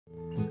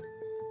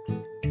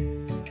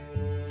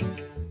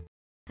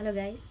Hello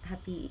guys,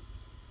 happy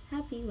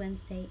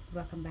Wednesday.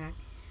 Welcome back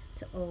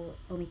to all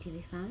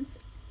OmeTV fans,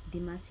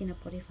 Dimas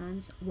Senopati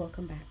fans.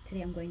 Welcome back. Today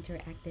I'm going to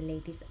react the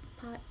latest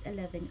part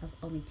 11 of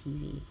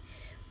OmeTV.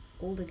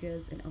 All the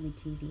girls in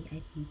OmeTV.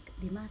 I think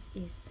Dimas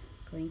is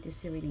going to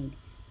serenade.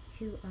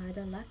 Who are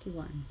the lucky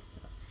ones? So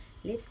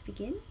let's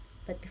begin.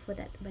 But before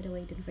that, by the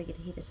way, don't forget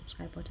to hit the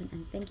subscribe button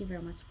and thank you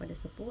very much for the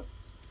support.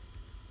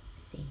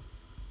 See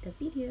the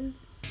video.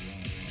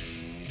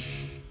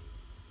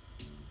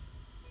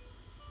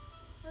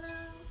 Hello.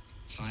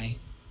 Hi,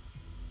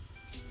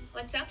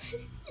 What's up?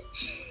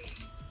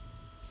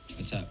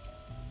 what's up?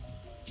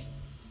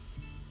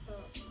 Oh,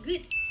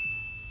 good.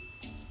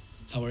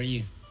 How are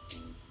you?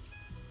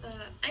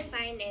 I'm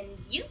fine, and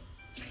you?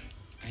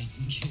 I'm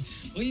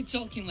Why are you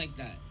talking like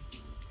that?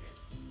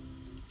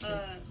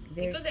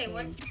 Because I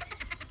want.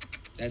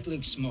 That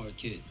looks more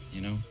cute,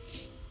 you know?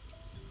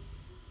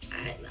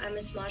 I'm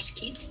a smart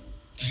kid.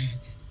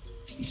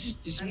 You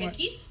I'm a smart.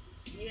 kid.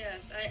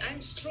 Yes,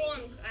 I'm strong.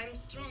 I'm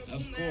strong.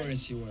 Of woman.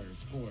 course you are,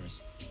 of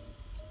course.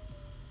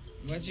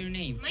 What's your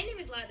name? My name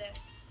is Lada.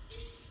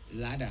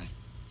 Lada.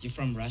 You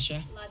from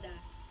Russia? Lada.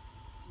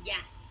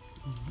 Yes.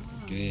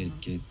 Good,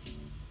 good.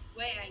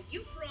 Where are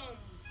you from?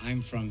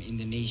 I'm from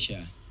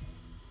Indonesia.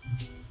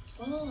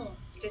 Oh,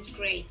 that's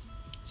great.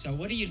 So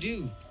what do you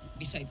do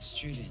besides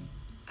student?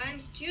 I'm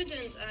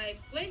student. I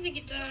play the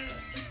guitar.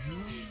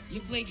 You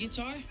play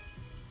guitar?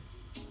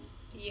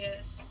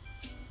 Yes.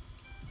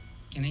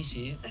 Can I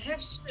see it? I have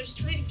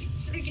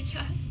three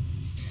guitar.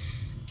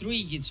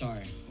 3 guitar.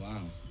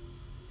 Wow.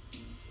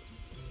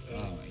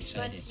 Wow,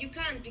 excited. But you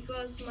can't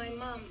because my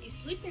mom is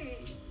sleeping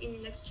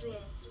in next room.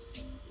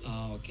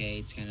 Oh, okay.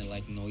 It's kind of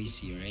like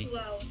noisy, right? Too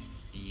loud.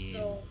 Yeah.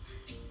 So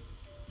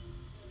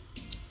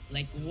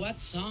Like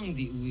what song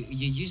do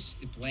you used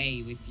to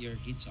play with your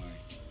guitar?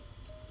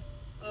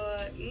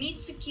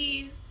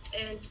 meetjacky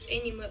and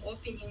anime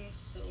openings.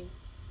 So,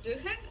 do you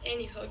have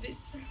any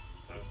hobbies?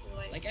 Something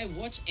like. Like I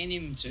watch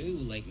anime too,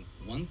 like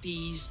One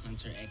Piece,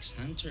 Hunter x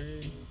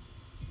Hunter,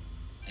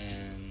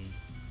 and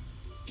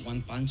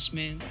One Punch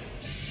Man.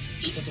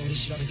 一通り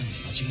調べたので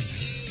間違いない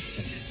で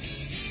す先生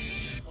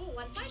Oh,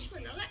 One Punch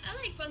Man. I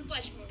like One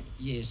Punch Man.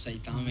 Yes,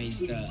 Saitama is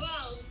the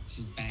Wow.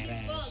 he's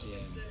badass. Balls Yeah.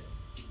 with the-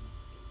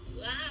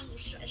 Wow,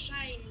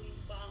 shining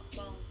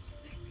balls.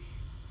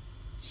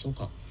 そう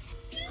か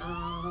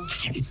Oh,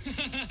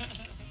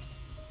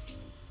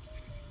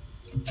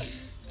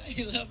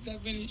 I love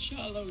that when you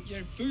swallow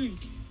your food.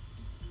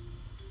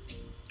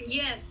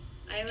 Yes,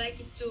 I like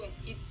it too.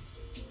 It's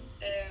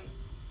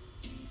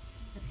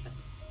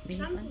really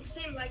something fun.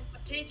 same like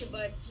potato,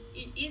 but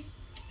it is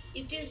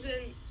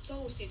a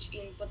sausage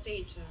in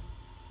potato.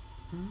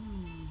 Oh.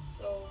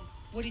 So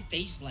What it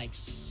tastes like?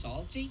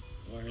 Salty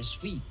or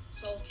sweet?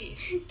 salty.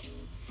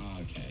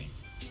 Okay,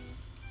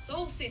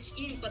 Sausage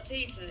in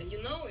potato.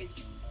 You know it.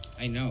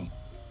 I know.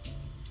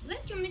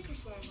 Let your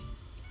microphone.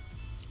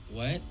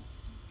 What?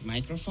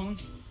 Microphone?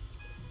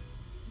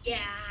 Yeah,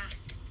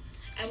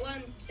 I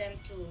want them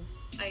to.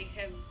 I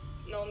have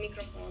no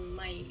microphone.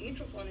 My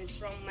microphone is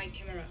from my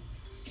camera.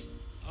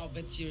 Oh,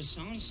 but your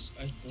sounds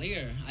are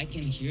clear. I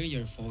can hear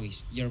your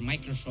voice. Your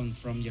microphone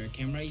from your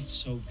camera is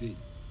so good.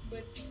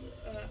 But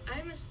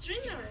I'm a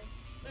streamer.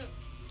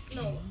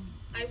 No,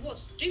 I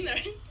was streamer.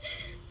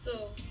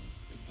 So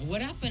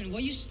What happened? Why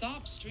you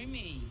stop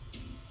streaming?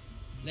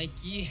 Like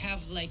you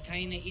have like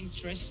kind of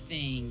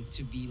interesting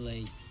to be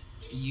like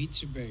a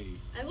YouTuber.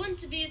 I want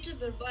to be a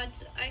YouTuber,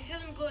 but I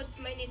haven't got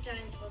many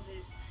time for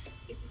this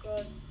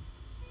because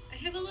I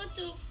have a lot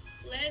of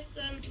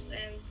lessons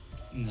and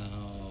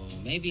No,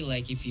 maybe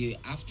like if you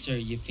after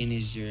you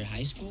finish your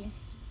high school,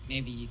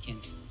 maybe you can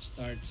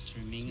start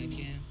streaming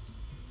again.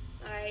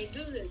 I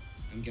do this.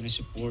 I'm gonna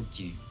support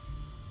you.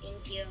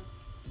 Thank you.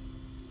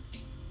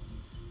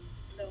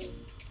 So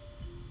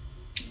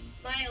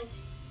smile.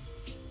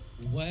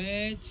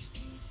 What?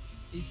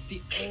 It's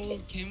the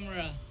old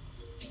camera,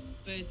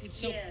 but it's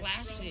so Yes,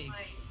 classic. from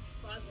my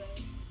father.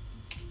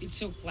 It's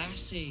so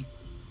classic.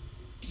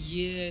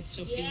 Yeah, it's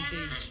so Yeah.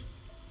 vintage.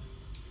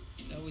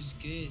 That was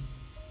good.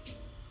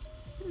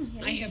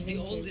 Yeah, I it's have the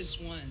vintage.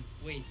 oldest one.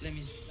 Wait, let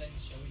me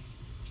show you.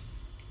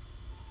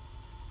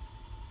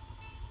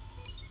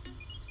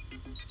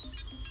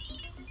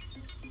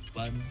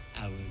 1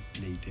 hour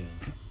later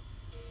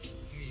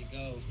Here you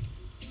go.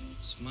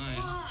 Smile.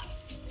 Ah,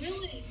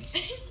 really?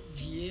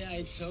 Yeah,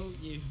 I told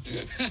you.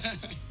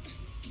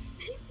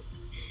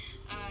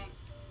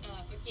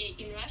 Okay,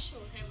 in Russia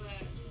we have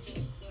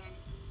just a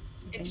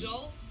Okay.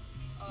 jaw,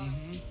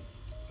 Mhm.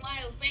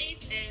 smile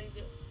face, and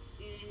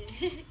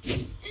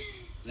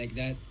Like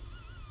that.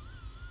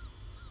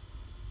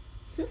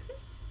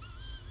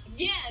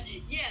 yeah,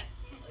 yeah.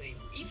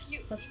 If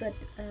you What's that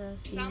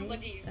series?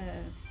 Somebody.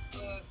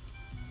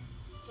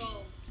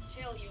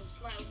 Tell you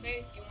smile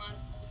face, you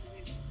must do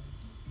this.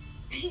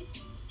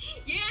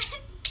 Yeah,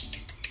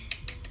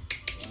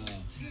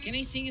 Wow. Can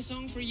I sing a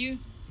song for you?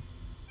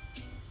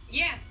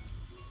 yeah.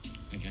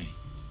 Okay.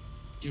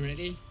 You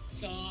ready?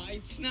 So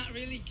it's not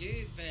really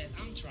good, but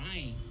I'm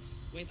trying.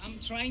 Wait, I'm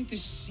trying to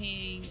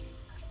sing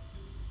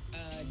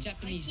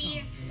Japanese Jacky.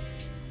 song.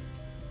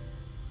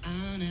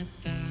 あな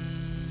たか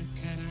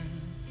ら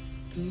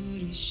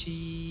苦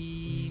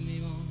し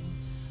みを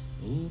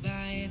奪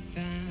え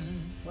た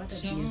What a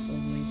そ beautiful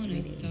の voice,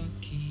 really.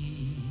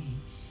 時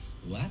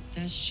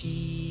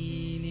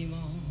私にも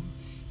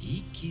生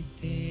き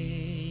て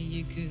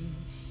ゆく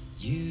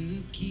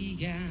勇気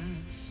が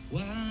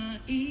湧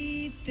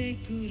いて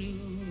くる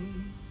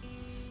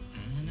あ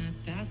な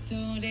た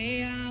と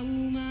出会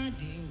うまで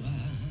は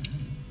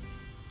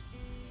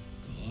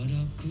孤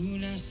独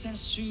なさ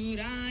す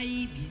ら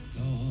い人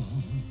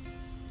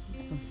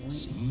What a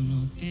そ voice.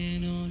 の手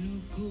のぬ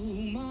く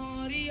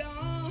もりを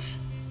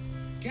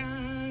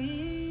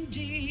感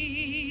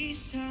じ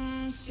さ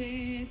せ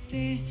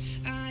て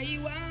愛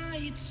は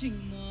いつ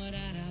もララ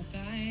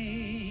バ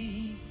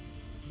イ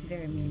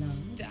Very mellow.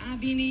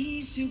 旅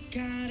に好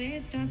か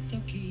れた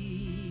時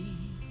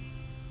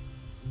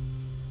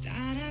た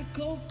だ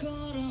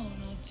心の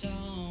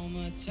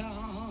友と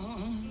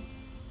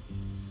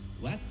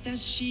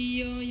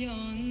私を呼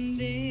ん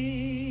で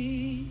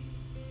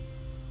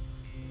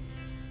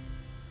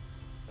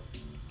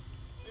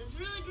That's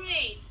really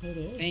great. It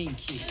is.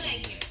 Thank you I so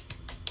like much. it.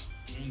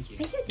 Thank you.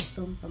 I heard the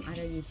song from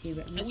other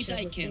YouTuber. I'm I not wish sure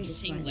I who can this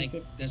sing one. like Is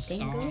it the Gengo?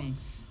 song,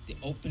 the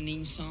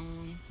opening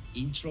song,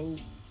 intro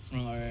for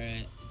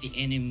the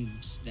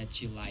animes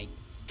that you like.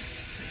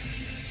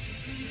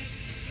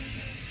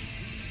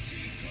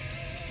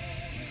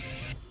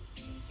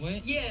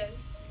 What Yes.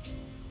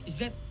 is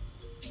that?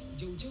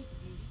 JoJo?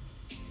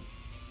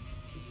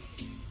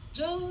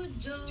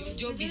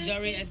 JoJo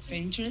Bizarre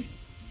Adventure?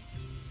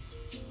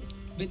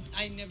 But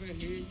I never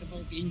heard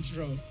about the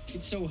intro.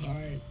 It's so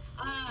hard.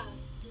 Ah,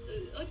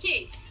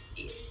 okay.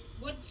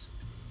 What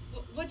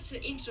what's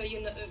the intro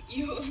you know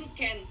you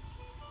can?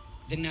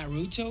 The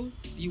Naruto?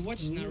 Do you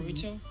watch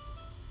Naruto?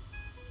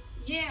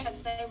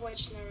 Yes, I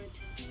watch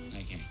Naruto.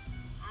 Okay.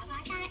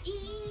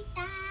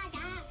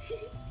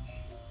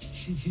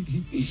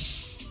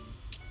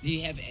 Do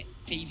you have a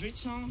favorite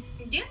song?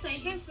 Yes, I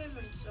have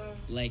favorite song.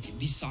 Like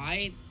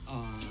beside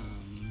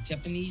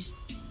Japanese?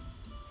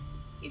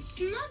 It's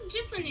not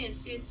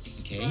Japanese. It's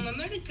Okay. from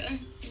America.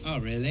 Oh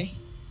really?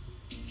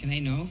 Can I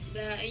know?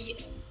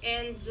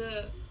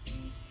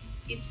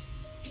 It's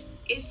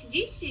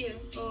ACDC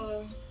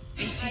or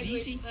AC/DC?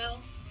 Hybrid Hell.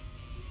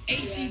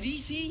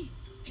 AC/DC?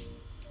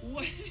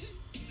 What?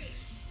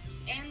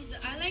 And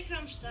I like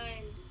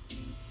Rammstein.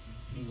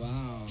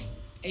 Wow.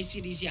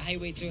 AC/DC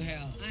Highway to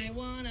Hell. I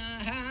want a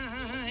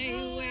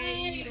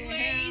highway to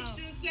hell.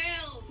 to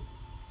hell.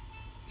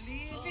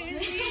 Living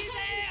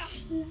there,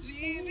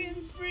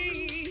 living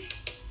free.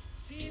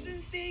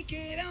 Season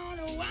ticket on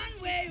a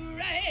one-way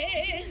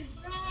ride.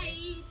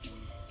 Right.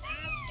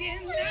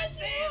 Asking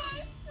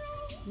nothing.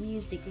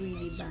 Music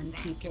really band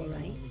people,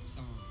 right? Old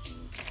song.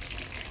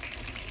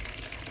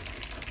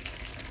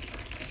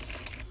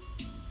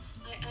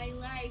 I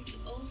like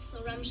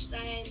also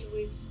Rammstein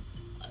with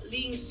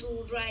Lean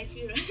Soul right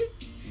here.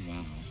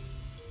 Wow.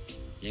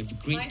 You have a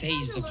great My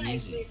taste father of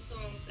likes music. these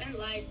songs and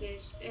like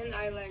this, and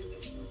I like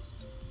these songs.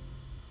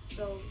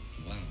 So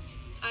Wow.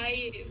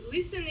 I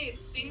listen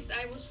it since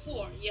I was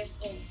 4 years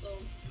old. So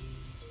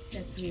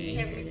That's really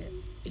Okay.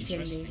 the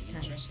Interesting, gender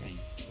type. interesting.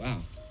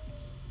 Wow.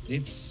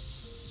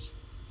 It's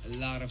a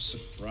lot of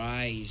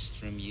surprise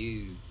from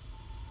you.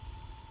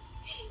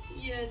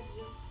 yes,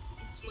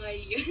 it's my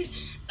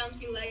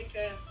something like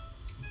a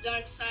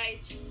dark side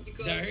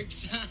because Dark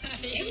side.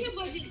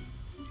 everybody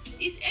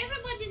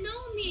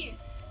know me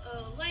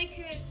like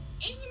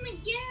anime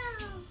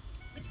girl,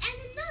 but I'm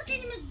not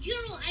anime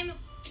girl. I'm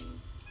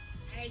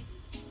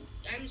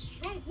a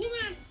strong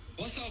woman.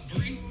 What's up,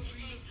 Bree?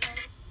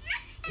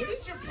 What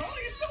is your problem?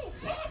 You're so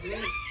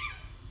bubbly.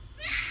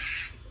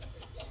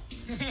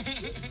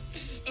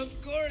 Of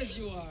course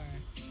you are.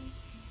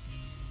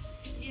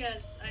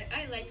 Yes,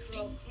 I like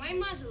rock. My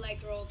mother like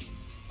rock.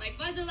 My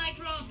father like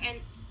rock, and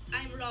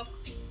I'm rock.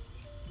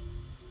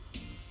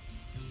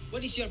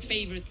 What is your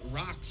favorite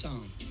rock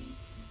song?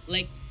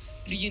 Like,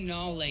 do you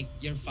know like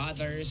your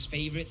father's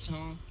favorite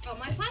song? Oh,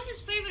 my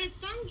father's favorite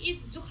song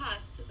is Du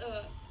hast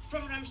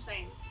from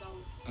Rammstein. So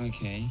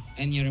Okay.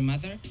 And your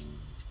mother?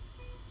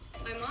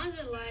 my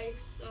mother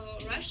likes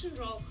Russian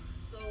rock.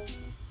 So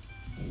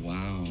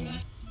Wow.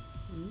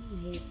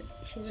 She's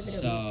a bit of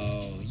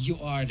So you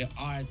are the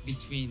art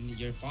between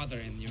your father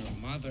and your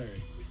mother.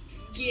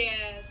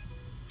 yes.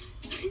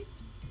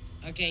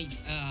 Okay,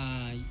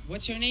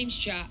 what's your name?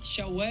 Sha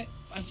what?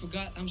 I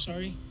forgot. I'm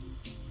sorry.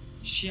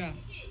 Sha.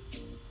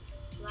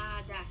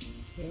 Lada.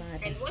 a lot.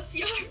 And what's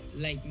your?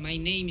 Like my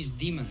name is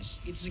Dimas.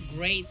 It's a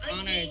great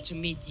honor Okay. to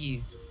meet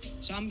you.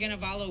 So I'm gonna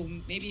follow.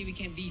 Maybe we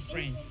can be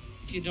friends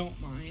if you don't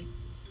mind.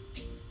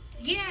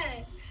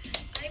 Yeah,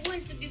 I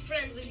want to be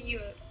friend with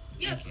you.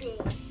 You're Okay. cool.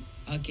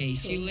 Okay.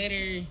 See you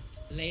later.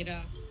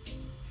 Later.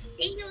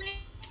 See you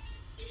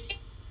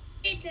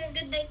later.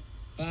 Good night.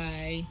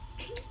 Bye.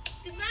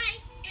 Goodbye.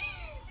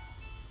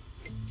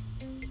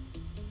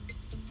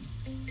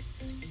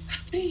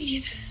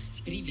 Привет.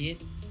 Привет.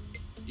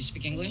 You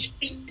speak English?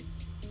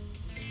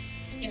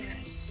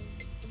 Yes.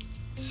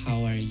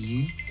 How are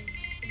you?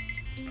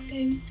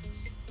 I'm,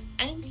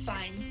 I'm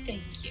fine,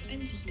 thank you.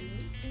 And you?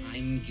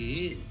 I'm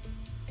good.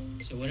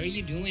 So what are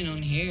you doing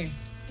on here?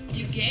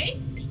 You gay?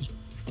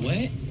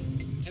 What?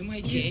 Am I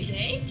You gay?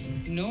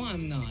 gay? No,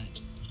 I'm not.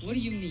 What do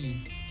you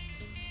mean?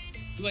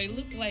 Do I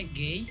look like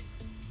gay?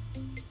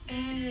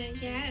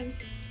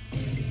 Yes.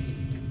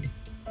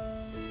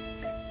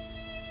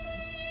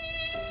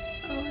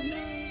 Oh no.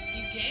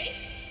 You gay?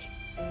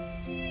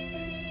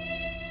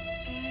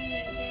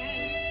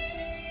 Yes.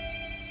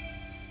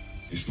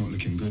 It's not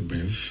looking good,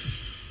 babe.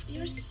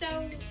 You're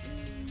so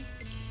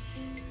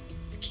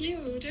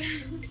cute.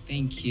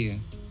 Thank you.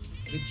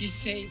 But you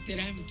say that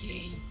I'm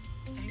gay.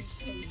 I'm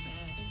so sad.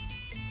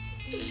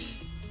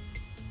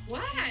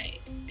 Why?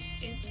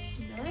 It's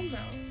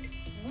normal.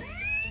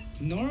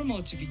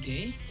 Normal to be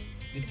gay,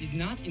 but it's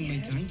not in my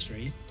Yes.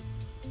 country.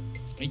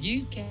 Are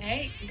you?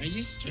 Okay. Are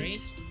you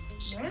straight?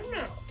 It's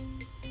normal.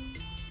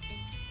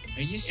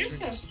 Are you You're straight?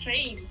 so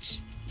strange.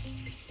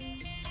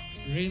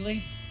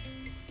 Really?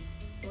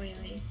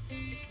 Really.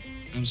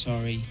 I'm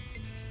sorry.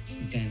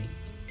 Then.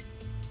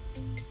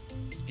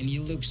 And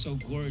you look so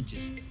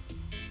gorgeous.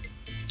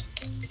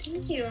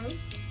 Thank you.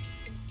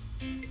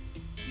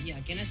 Yeah,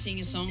 can I sing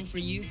a song for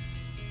you?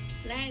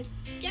 Let's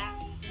go.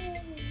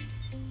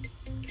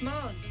 Come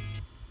on.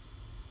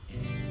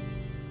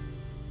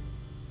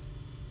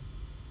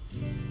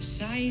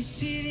 So I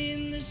sit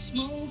in the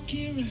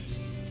smoky room,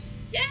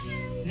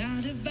 Yay!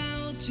 not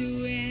about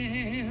to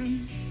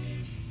end.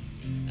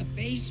 I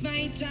waste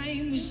my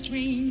time with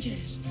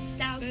strangers,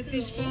 So but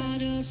this cool.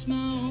 bottle's my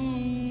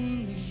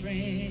only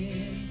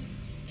friend.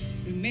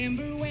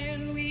 Remember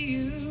when we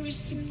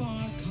used to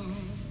park on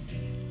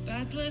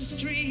Butler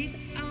Street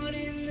out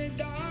in the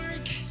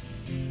dark?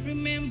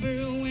 Remember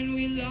when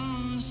we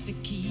lost the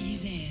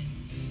keys and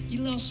you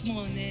lost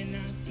one and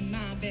not in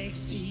my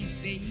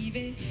backseat,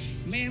 baby?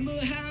 Remember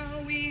how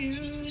we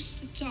used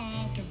to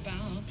talk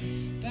about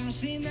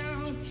passing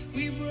out?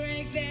 We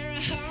break their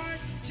heart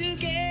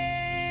together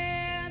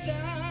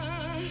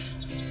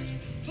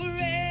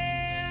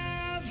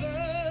forever.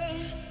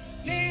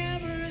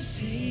 Never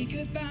say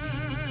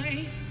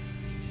goodbye.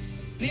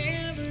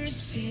 Never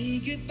say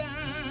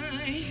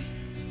goodbye.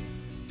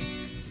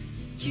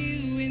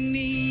 You and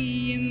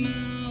me and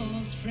my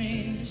old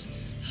friends,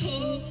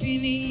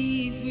 hoping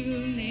it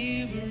will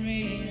never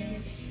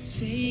end.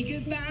 Say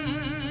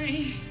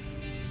goodbye.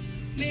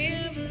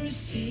 Never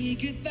say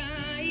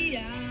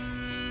goodbye.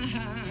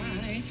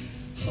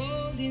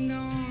 Holding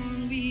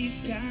on,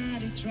 we've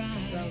got to try.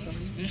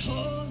 And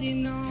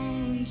holding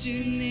on to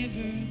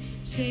never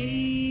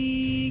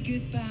say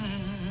goodbye.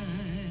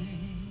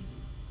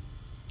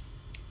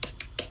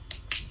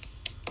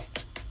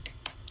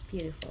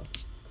 Beautiful.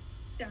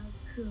 So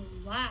cool.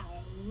 Wow.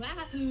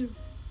 Wow.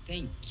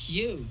 Thank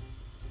you.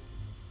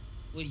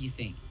 What do you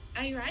think?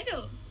 Are you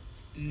idol?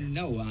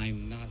 No,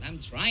 I'm not. I'm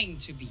trying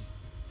to be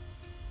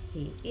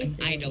He an is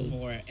idol ready.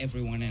 for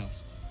everyone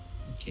else.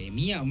 Okay,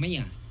 Mia,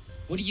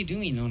 what are you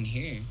doing on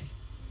here?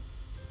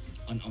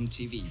 On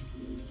OmeTV?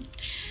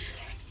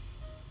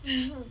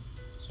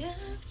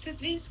 Як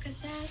тобі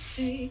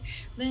сказати,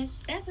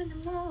 без тебе не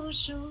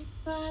можу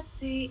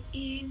спати,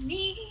 і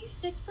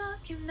місяць по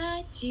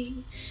кімнаті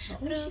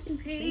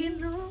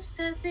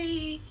розкинувся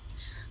ти,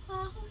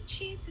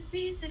 очі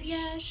тобі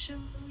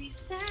зав'яжу, і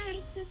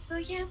серце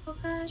своє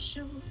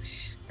покажу,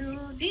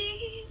 тобі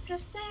про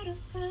все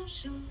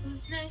розкажу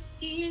з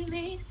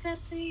настільних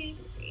картин.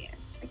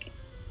 Yes, okay.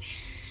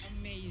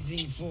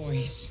 Amazing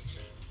voice.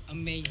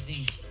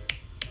 Amazing.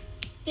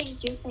 Thank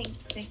you, thank you,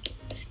 thank you.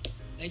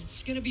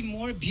 It's gonna be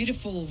more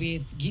beautiful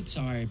with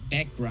guitar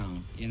background,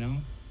 you know?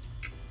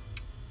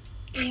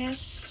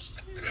 Yes.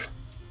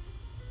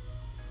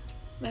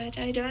 But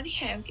I don't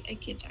have a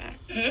guitar.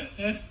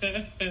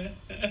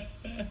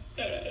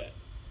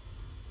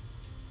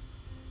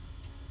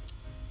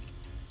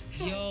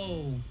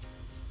 Yo,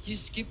 you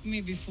skipped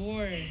me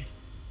before.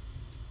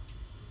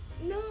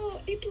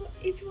 No, it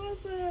was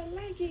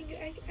lagging.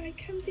 I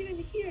can't even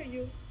hear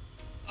you.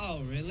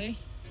 Oh, really?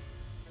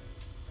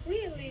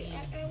 Really,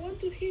 I want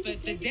to hear you.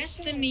 But the play this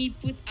song. destiny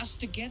put us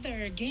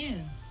together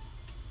again.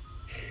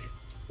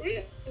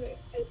 Really,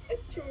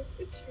 it's true.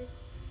 It's true.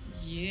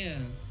 Yeah.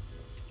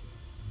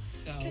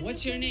 So, Can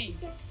what's you your play name?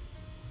 the song?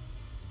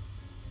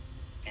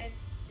 And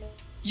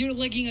You're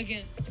lagging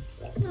again.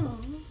 No.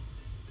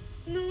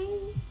 no,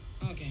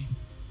 Okay.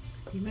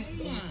 Dimas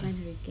is almost Emma.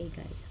 900k,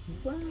 guys.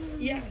 Wow.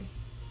 yeah.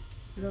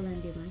 Well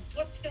done, Dimas.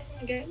 What's your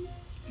name again?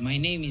 My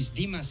name is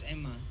Dimas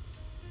Emma.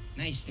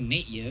 Nice to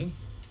meet you.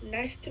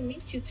 Nice to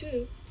meet you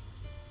too.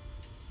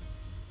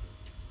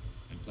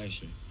 My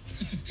pleasure.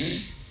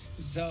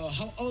 So,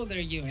 how old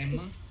are you,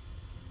 Emma?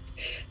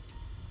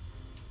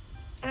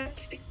 I'm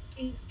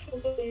 16. How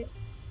old are you?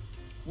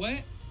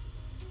 What?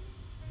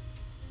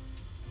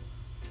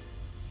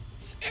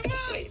 Emma!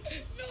 Wait.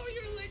 No,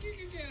 you're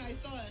lagging again.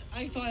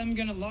 I thought I'm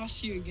gonna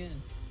lose you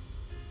again.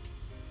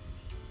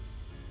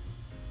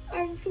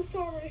 I'm so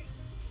sorry.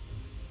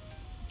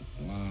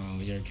 Wow,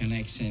 your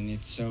connection,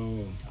 it's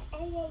so... How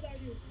old are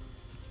you?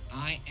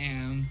 I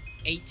am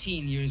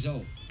 18 years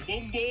old.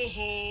 Bumbo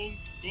home.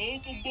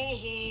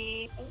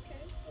 Okay.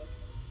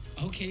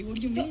 Okay, what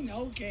do you mean?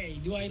 Okay,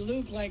 do I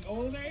look like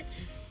older?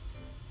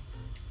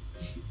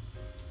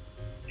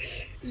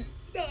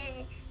 No,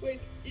 wait.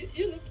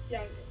 You look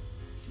younger.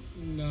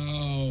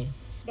 No.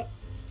 But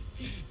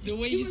The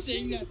way You you were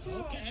saying that, playing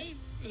guitar. okay?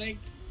 Like,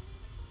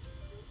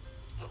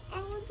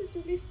 I wanted to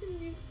listen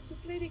you to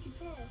play the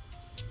guitar.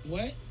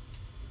 what?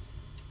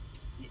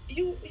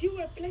 You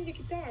were playing the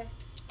guitar.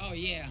 Oh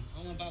yeah,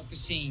 I'm about to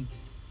sing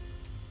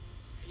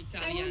I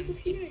Italian. want to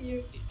hear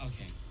you.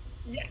 Okay,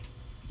 Yeah.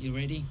 you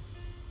ready?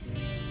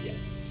 Yeah.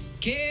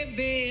 Che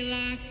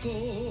bella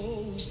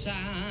cosa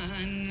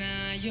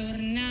una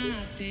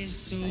giornata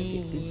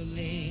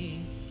sole,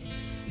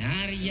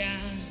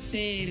 un'aria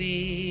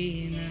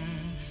serena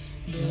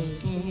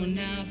dopo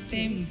una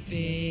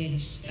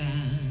tempesta,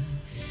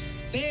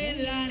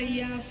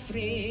 bell'aria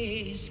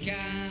fresca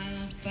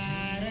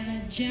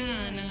para già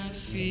una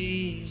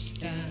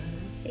festa.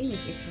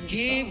 Famous Italian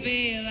Che song.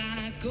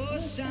 bella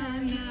cosa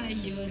una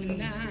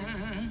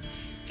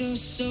giornata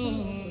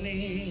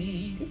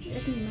sole. This is I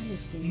think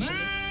Maneskin.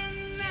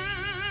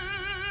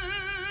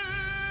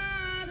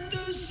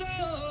 Mannato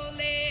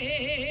sole,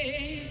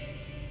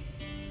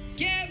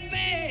 che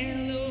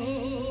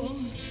bello,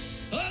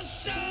 oh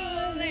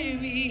sole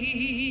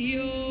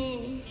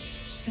mio,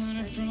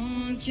 stanno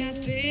fronte a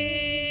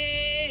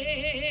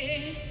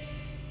te,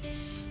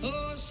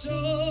 oh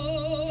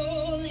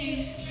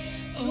sole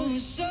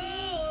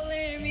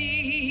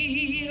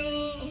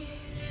mio,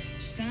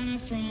 stanno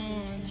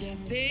fronte a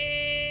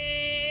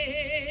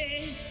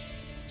te,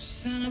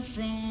 stanno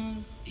fronte.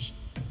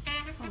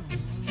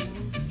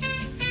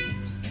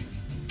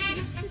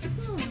 She's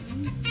gone.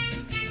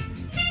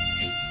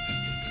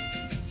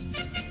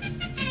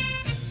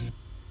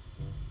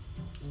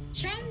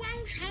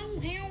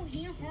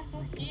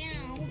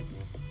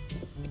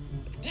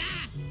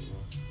 Ah!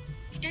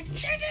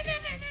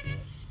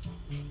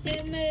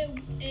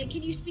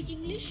 Can you speak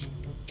English?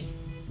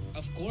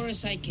 Of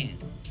course I can.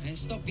 And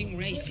stop being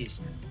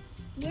racist.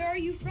 Where are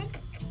you from?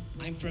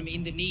 I'm from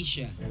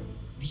Indonesia.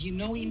 Do you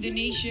know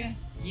Indonesia?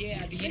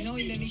 Yeah, do you know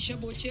Indonesia,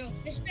 Bocil?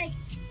 Respect.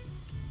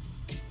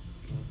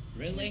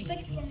 Really?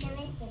 Respect from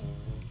Morocco.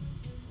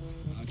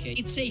 Okay.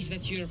 It says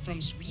that you're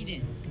from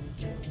Sweden.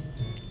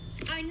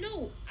 I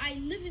know. I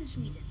live in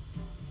Sweden,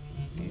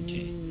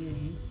 Okay.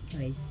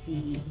 I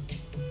see.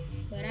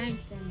 but I'm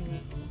from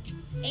Morocco.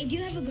 Hey, do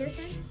you have a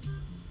girlfriend?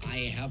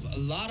 I have a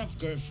lot of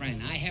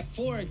girlfriends. I have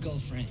 4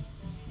 girlfriends.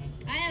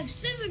 I have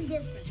 7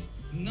 girlfriends.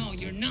 No,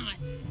 you're not.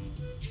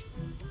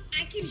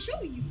 I can show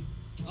you.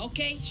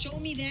 Okay, show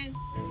me then.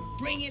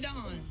 Bring it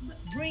on.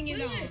 Bring it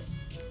on.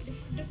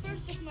 The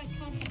first of my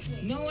contact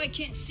list. No, I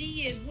can't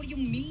see it. What do you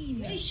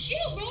mean? Hey,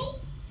 shit, bro.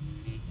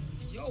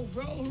 Yo,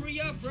 bro, hurry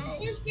up, bro.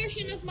 First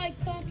version of my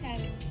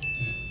contact.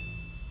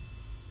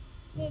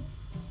 Look,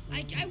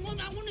 I want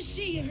to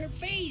see her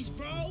face,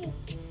 bro.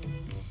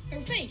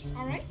 her face.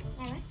 All right.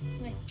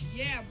 Wait.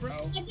 Yeah, bro.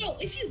 Hey, bro,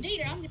 if you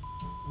date her, I'm.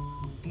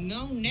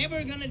 No,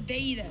 never gonna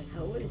date her.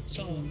 How old is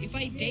So she? if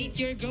I date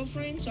your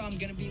girlfriend, so I'm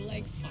gonna be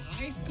like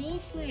 5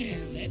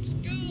 girlfriend. Let's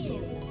go.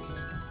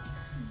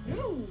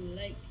 Bro,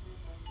 like.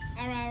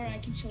 All right. I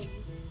can show you.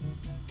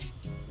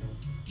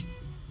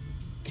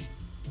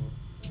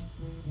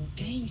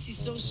 Dang, she's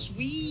so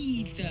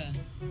sweet.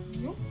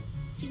 No,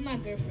 she's my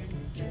girlfriend.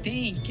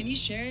 Dang, can you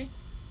share?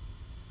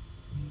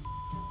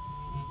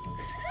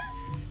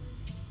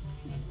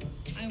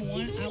 I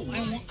want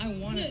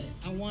it.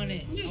 I want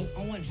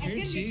her send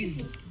you too.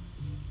 kisses.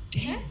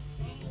 Dang, Huh?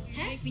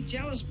 you make me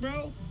jealous,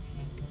 bro.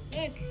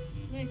 Look.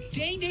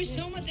 Dang, there's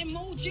so much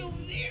emoji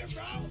over there,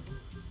 bro.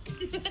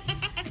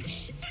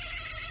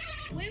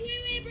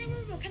 Wait,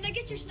 bro. Can I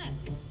get your snap?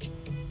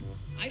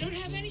 I don't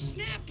have any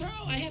snap, bro.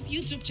 I have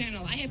YouTube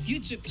channel.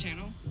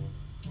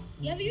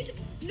 You have a YouTube?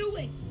 No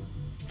way.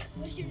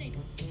 What's your name?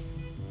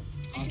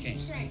 I can Okay.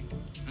 subscribe.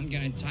 I'm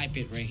gonna type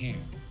it right here.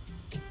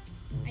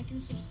 I can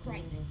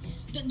subscribe.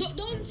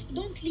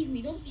 Don't leave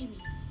me. Don't leave me.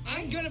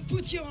 I'm gonna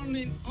put you on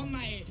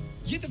my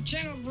YouTube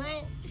channel,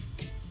 bro.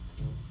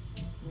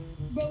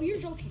 Bro, you're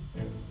joking.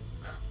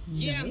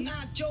 Yeah, I'm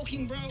not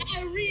joking, bro.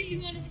 I really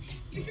want to.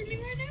 You're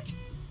filming right now?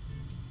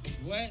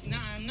 What? Nah,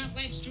 I'm not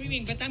live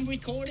streaming, but I'm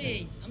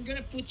recording. I'm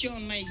gonna put you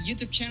on my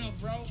YouTube channel,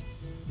 bro.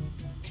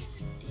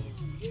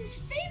 Damn, you're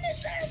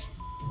famous as.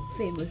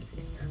 Famous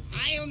is.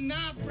 I am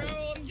not,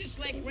 bro. I'm just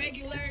like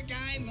regular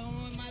guy. No,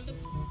 my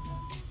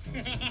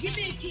Give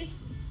me a kiss.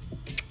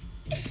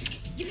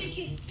 Give me a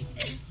kiss.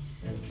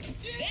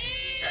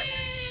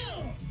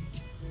 Damn!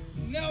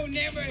 No,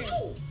 never.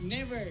 No.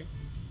 Never.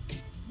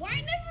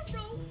 Why never,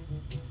 bro?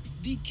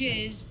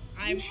 Because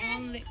I'm You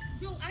have- only.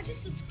 Bro, I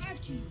just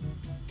subscribed to you.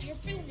 You're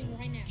filming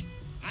right now.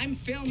 I'm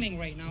filming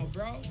right now,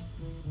 bro.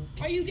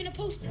 Are you gonna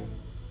post it?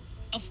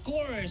 Of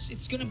course,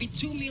 it's gonna be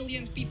 2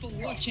 million people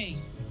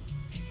watching.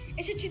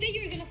 Is it today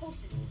you're gonna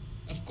post it?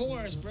 Of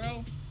course,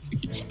 bro.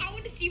 I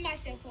want to see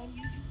myself on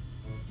YouTube.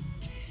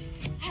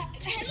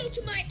 Hello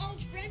to my old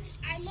friends.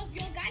 I love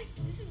y'all guys.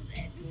 This is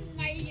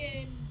my.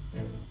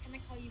 Can I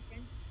call you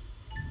friend?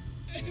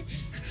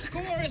 Of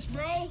course,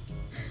 bro.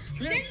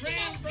 We're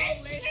friends, bro.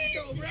 Let's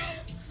go, bro.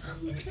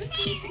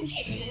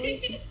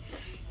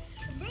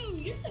 Bro,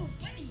 you're so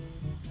funny.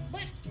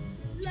 But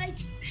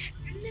like,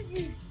 I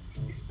never.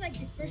 This is like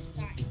the first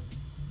time.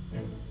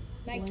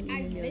 Like One in I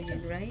a met million,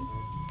 a right?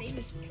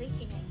 famous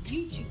person on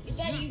YouTube. Is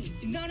that you?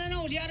 No,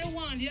 the other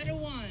one. The other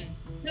one.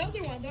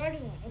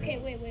 Okay,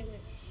 wait.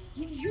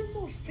 You're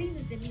more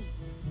famous than me.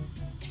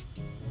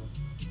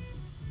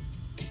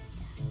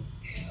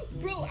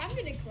 Bro, I'm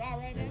gonna cry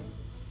right now.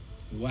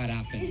 What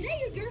happened? Is that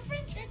your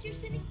girlfriend that you're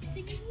singing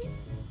with?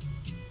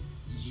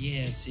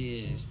 Yes,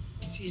 she is.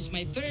 She's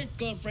my third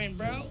girlfriend,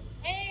 bro.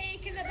 Hey,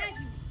 can I bag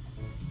you?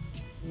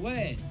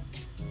 What?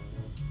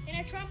 Can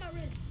I try my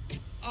wrist?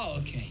 Oh,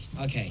 okay.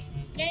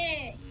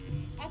 Yeah.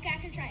 Okay, I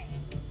can try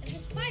it. It's a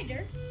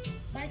spider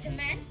bites a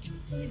man,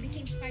 so he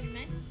became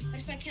Spider-Man.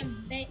 But if I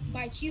can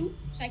bite you,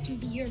 so I can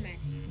be your man.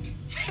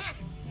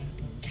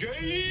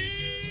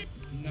 Gay!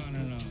 No.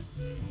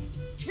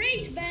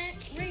 Rate, man,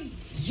 rate.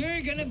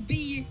 You're gonna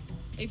be.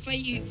 If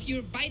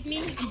you bite me,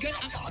 I'm I'm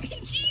not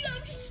talking to you.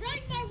 I'm just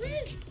trying my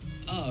wrist.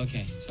 Oh,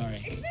 okay.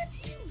 Sorry. It's not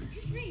to you.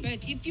 Just rate.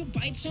 But if you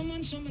bite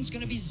someone's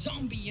gonna be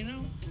zombie, you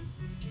know?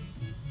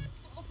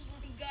 Oh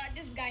my God,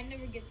 this guy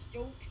never gets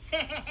jokes.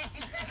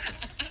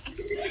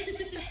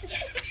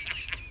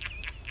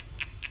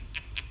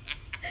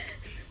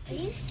 Are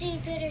you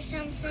stupid or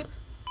something?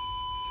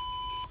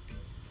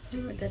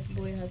 That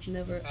boy has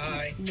never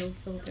Hi. no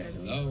filter at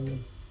all. Hello.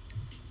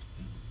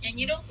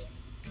 Nyanyi dong.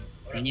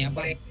 Nyanyi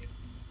apa?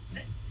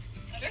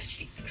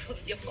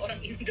 Dia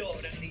orang Indo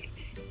orang di.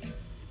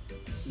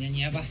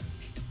 Nyanyi apa?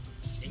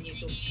 Nyanyi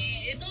itu.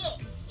 Nyanyi itu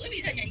lu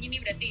bisa nyanyi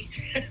nih berarti.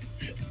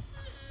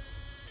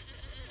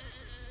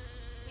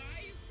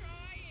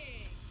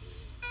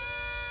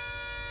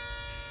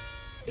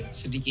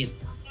 Sedikit.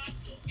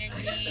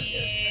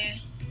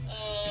 Nyanyi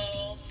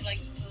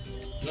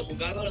Lagu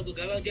galau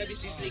dia habis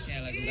diselingkuhin.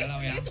 Kayak lagu galau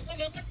ya. Gue suka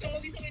banget kalau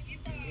bisa main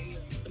gitar.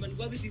 Temen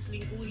gua habis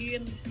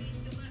diselingkuhin.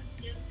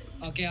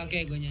 Oke,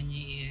 gue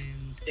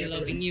nyanyiin Still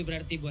Loving You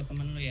berarti buat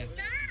temen lu ya.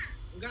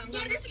 Enggak.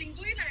 Gue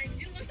diselingkuhin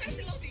anjir, masa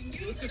sih loving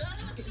you?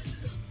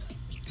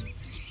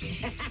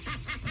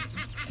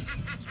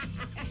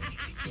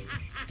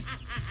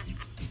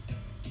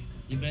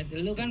 Ya, berarti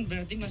lu kan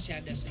berarti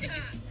masih ada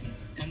sedikit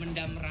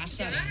memendam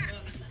rasa kan?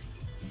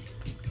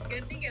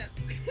 Ganti gak?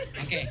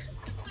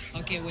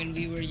 Oke, when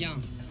we were young.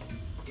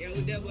 Ya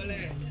udah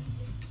boleh.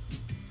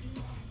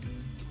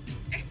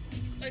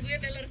 Lagunya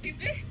Taylor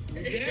Swift deh.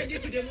 Dia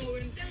udah mau.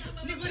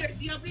 Ini gua udah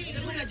siap nih.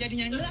 Gue gak jadi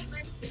nyanyi lah.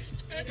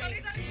 Sorry.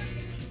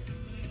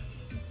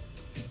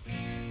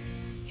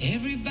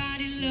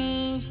 Everybody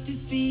loves the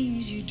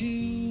things you do.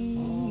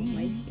 Oh,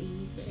 my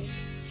favorite.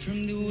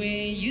 From the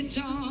way you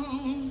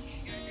talk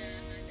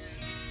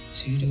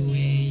to the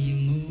way you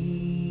move.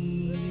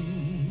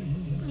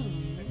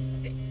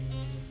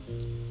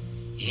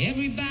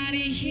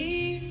 Everybody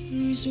here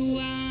is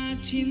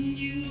watching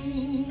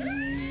you,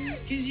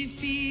 'cause you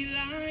feel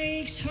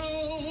like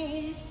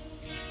home.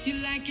 You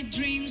like your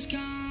dreams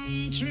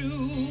come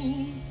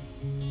true.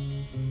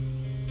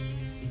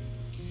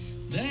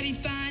 But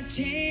if I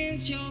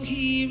tend you're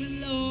here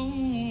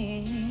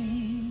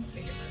alone,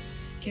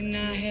 can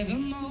I have a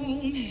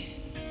moment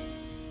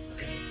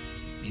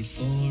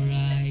before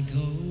I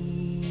go?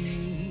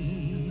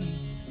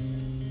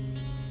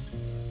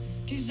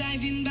 'Cause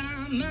I've been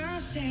by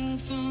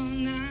myself all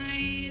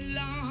night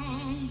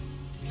long,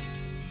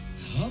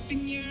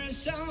 hoping you're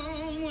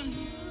someone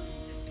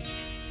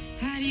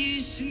I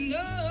used to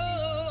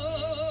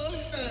know.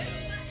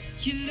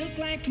 You look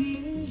like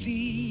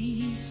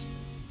movies,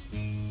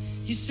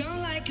 you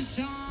sound like a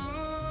song.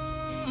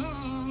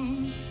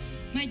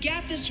 My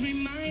God, this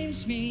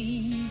reminds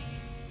me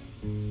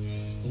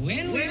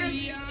when we were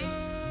young.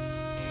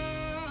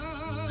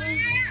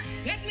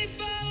 Let me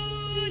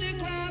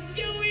photograph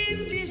you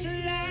in this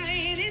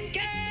light in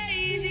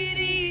case it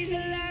is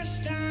the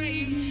last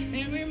time.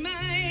 And we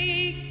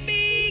might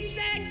be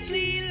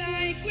exactly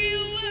like we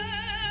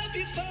were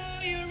before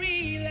you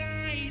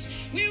realize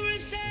we were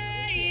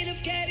afraid of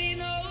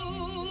getting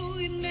old.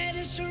 It made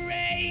us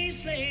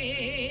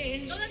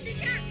raceless.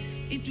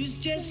 It was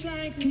just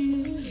like a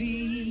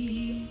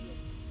movie.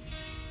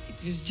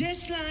 It was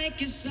just like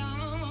a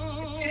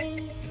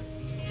song.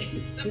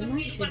 Dimas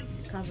should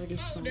cover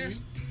this song.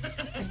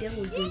 Adele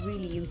would be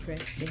really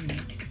impressed in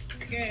it.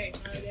 Oke,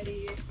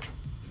 dari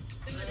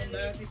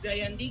Mbak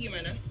Fisdayanti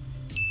gimana?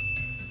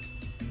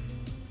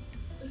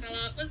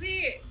 Kalau aku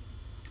sih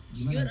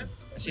Gimana?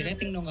 Kasih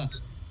rating dong, Kak.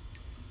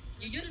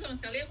 jujur sama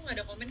sekali aku nggak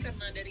ada komen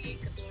karena dari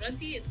keseluruhan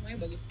sih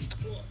semuanya bagus.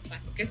 Aku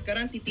 4. Oke,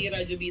 sekarang Titi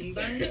Raja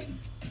Bintang.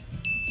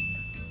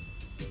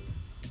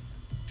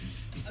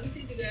 Aku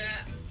sih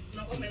juga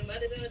no komen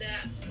banget, itu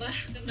udah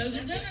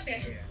bagus banget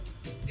ya.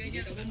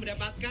 Kayaknya Kamu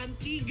mendapatkan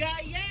 3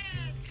 yes.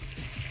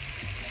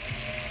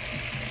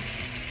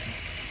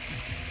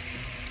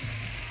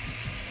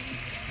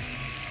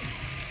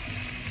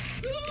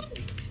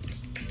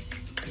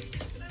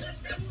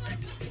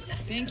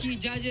 Thank you,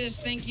 judges.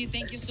 Thank you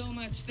so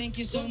much.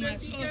 Thank you so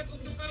much. Oh,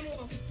 Untuk kamu.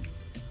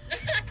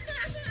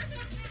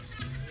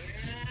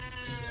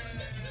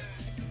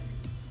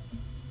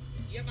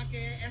 dia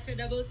pakai S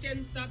double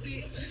chance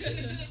tapi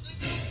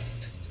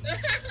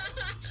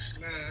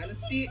nah ada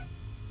sih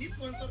ini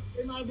sponsor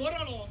Marlboro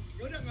loh.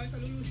 Ya udah nggak bisa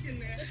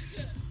lulusin ya.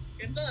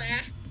 Cancel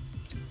ya.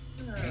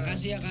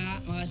 Makasih ya Kak,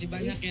 makasih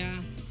banyak ya.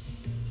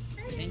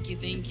 Thank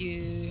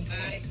you.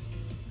 Bye.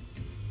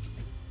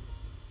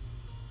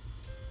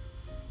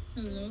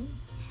 Hello.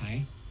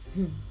 Hi,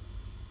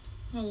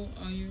 How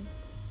are you?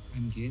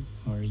 I'm good.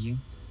 How are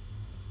you?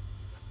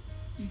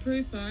 I'm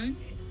pretty fine.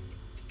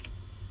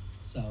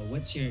 So,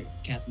 what's your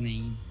cat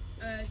name?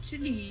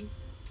 Chili.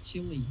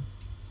 Chili.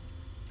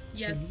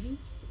 Yes. Chili?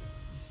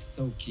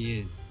 So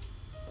cute.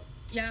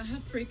 Yeah, I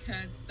have 3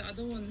 cats. The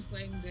other one is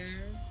laying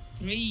there.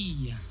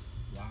 3.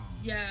 Wow.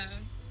 Yeah,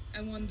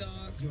 and 1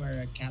 dog. You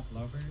are a cat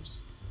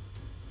lovers,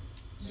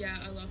 Yeah,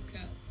 I love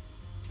cats.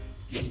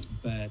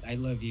 but I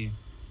love you.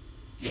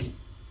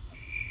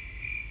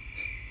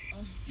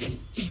 Oh.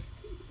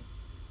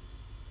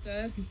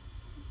 That's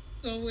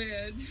so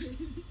weird.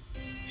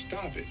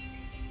 Stop it.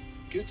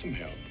 Get some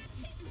help.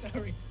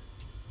 Sorry.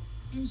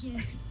 I'm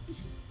sorry.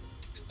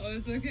 Oh,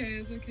 it's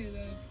okay. It's okay.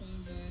 Don't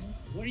apologize.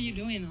 What are you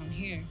doing on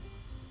here?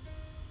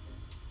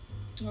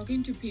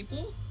 Talking to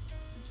people?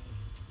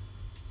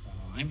 So,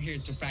 I'm here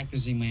to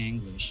practicing my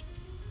English.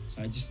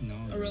 So, I just know.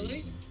 Oh, the really?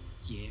 reason.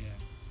 Yeah.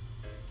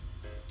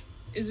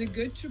 Is it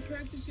good to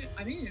practice it?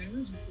 I mean, it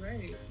was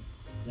great.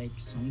 Like,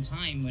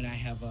 sometime when I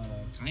have a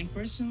kind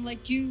person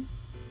like you,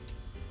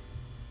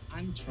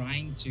 I'm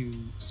trying to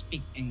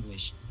speak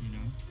English, you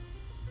know?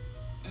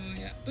 Oh,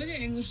 yeah. But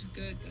your English is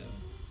good, though.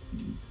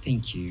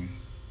 Thank you.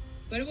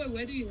 By the way,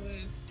 where do you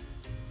live?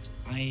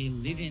 I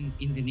live in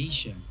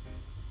Indonesia.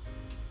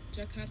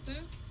 Jakarta?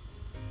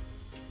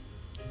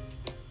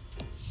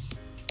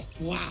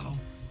 Wow.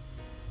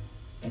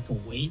 Like a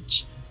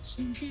wage?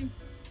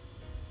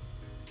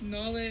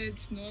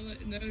 Knowledge. No,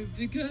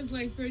 because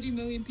like 30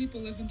 million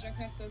people live in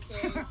Jakarta, so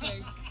it's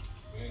like...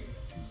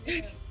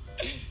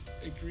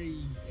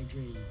 Agreed.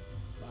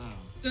 Wow.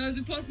 So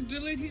the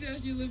possibility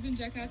that you live in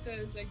Jakarta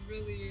is like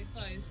really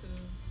high, so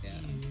yeah.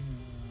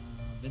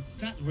 But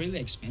it's not really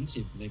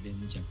expensive to live in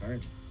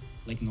Jakarta.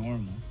 Like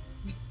normal.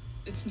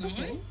 It's not?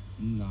 Okay.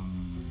 No.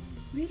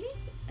 Really?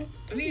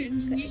 I mean,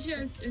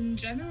 Indonesia is in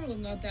general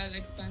not that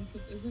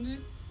expensive, isn't it?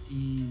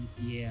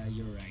 Yeah,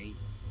 you're right.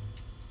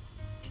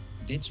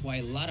 That's why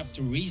a lot of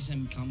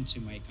tourism come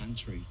to my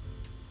country.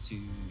 To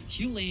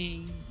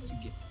healing, to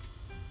get...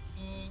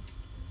 Oh,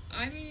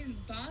 I mean,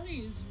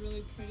 Bali is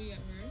really pretty, I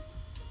heard.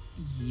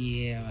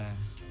 Yeah,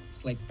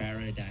 it's like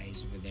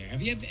paradise over there.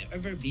 Have you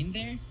ever been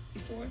there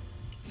before?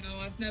 No,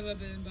 I've never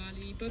been in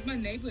Bali, but my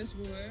neighbors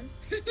were.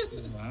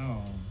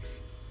 Wow.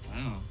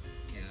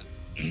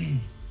 Yeah.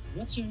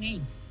 What's your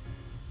name?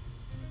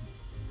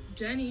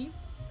 Jenny?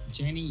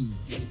 Jenny.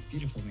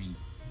 Beautiful name.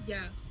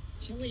 Yeah.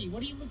 Chili,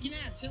 what are you looking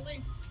at,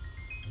 Chili?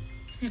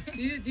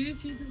 Do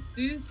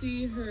you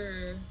see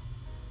her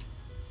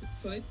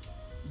foot?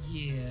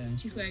 Yeah.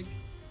 She's like,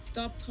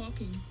 stop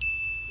talking.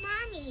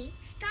 Mommy,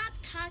 stop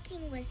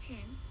talking with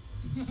him.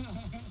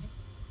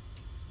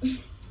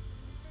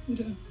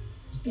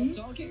 Stop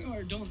talking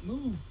or don't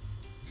move.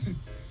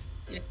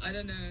 Yeah, I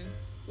don't know.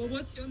 Well,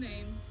 what's your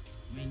name?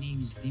 My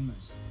name is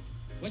Dimas.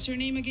 What's your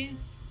name again?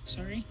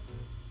 Sorry?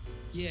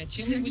 Yeah,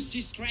 Chili was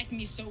distracting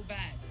me so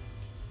bad.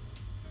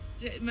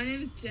 My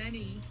name is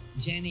Jenny.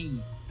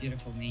 Jenny.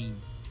 Beautiful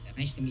name.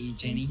 Nice to meet you,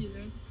 Jenny.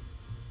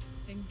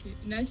 Thank you.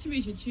 Nice to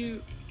meet you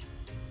too.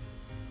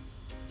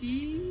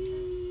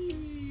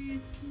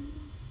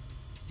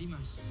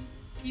 Dimas.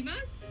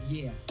 Dimas?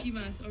 Yeah.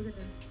 Dimas. Okay.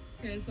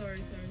 Okay.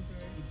 Sorry.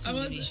 It's I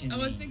was Indonesian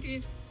name.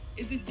 thinking,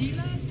 is it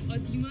Dimas or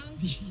Dimas?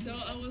 So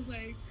I was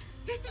like,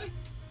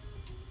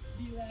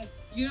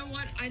 you know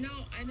what? I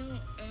know.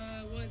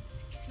 What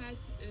cat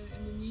in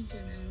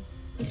Indonesian is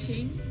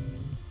kucing,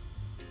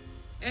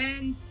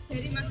 and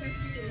terima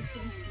kasih is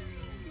thank you.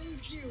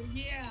 Thank you.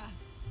 Yeah.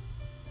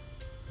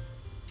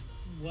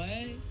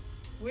 What?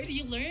 Where do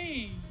you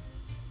learn?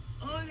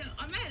 Oh no,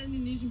 I met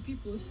Indonesian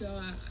people, so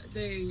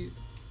they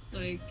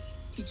like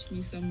teach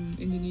me some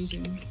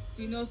Indonesian.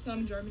 Do you know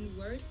some German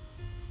words?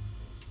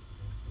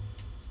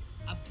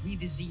 Up with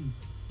the scene.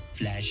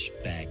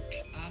 Flashback.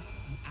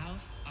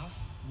 Auf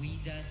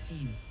with the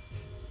scene.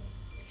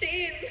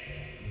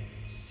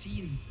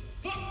 Scene.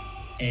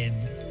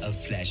 End of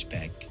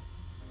flashback.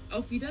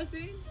 Auf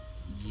Wiedersehen?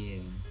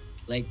 Yeah.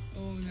 Like,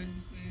 Oh nice.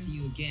 see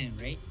you again,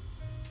 right?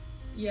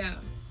 Yeah.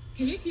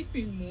 Can you teach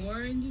me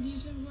more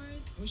Indonesian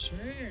words? Oh,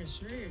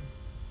 sure.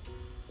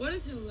 What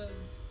is hello?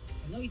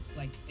 Hello, it's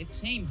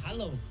same.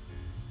 Hello.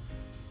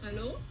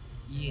 Hello?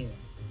 Yeah.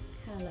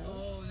 Hello.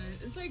 Oh nice.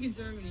 It's like in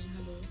Germany.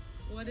 Hello.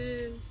 What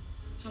is?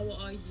 How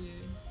are you?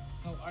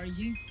 How are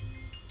you?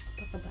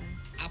 Apa kabar?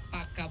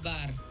 Apa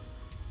kabar?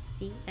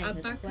 See, I Apa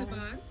look well.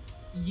 kabar?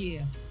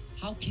 Yeah.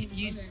 How can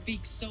you Okay.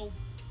 speak so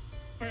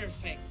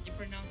perfect? You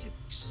pronounce it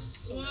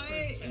so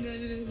Why? perfect. No.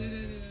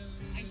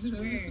 I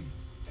swear.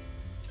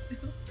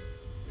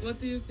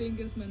 What do you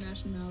think is my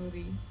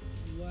nationality?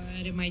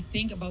 What am I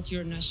think about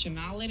your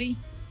nationality?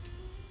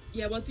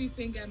 Yeah, what do you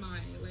think am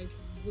I? Like,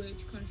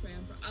 which country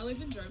I'm from? I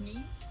live in Germany.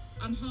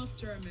 I'm half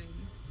German.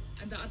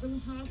 and the other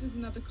half is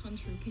another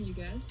country. Can you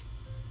guess?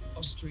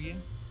 Austria.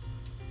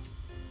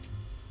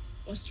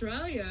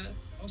 Australia.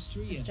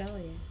 Austria.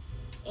 Australia.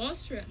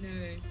 Austria.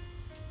 No.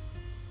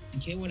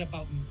 Okay, what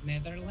about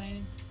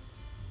Netherlands?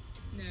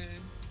 No.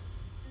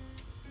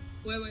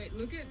 Wait.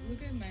 Look at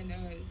my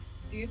nose.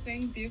 Do you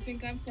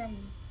think I'm from?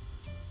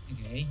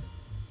 Okay.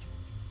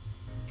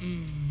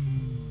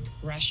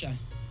 Russia.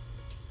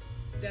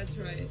 That's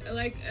right.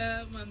 Like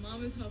my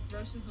mom is half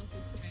Russian, half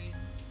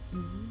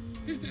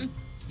Ukraine.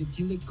 But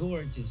you look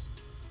gorgeous.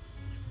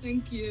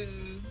 Thank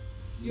you.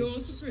 You're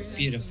also pretty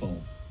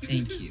Beautiful.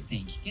 Thank you.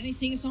 Can I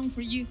sing a song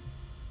for you?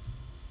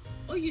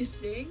 Oh, you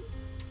sing?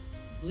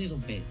 A little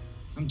bit.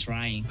 I'm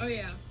trying. Oh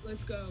yeah,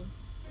 let's go.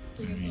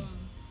 Sing a song.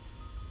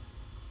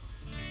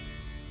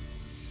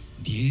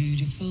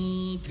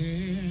 Beautiful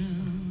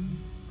girl,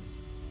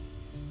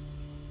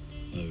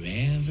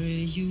 wherever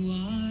you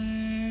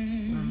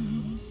are,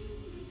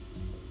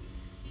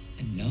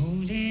 I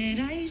know that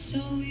I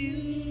saw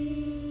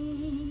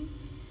you.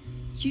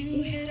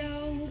 You had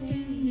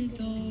opened the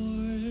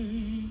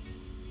door.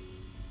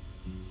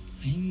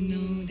 I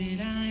know that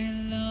I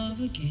love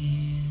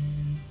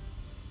again.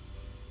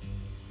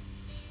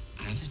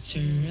 After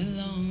a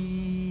long,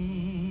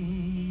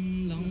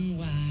 long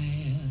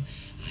while,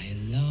 I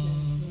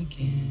love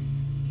again.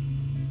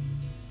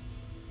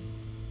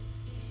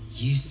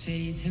 You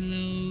said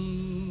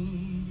hello,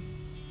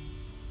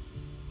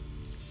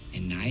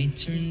 and I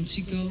turned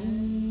to go,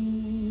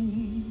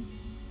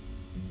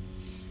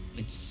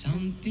 but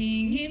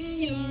something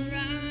in your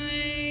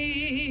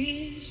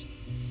eyes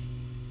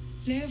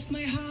left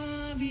my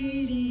heart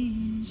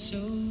beating so.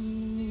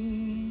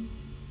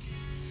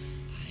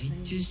 I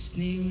just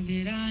knew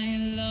that I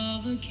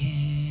love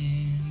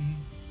again.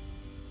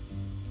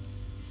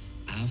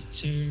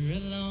 After a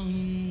long,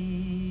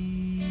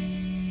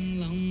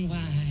 long while.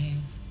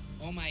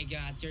 Oh my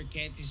God, your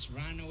cat is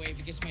run away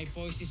because my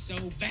voice is so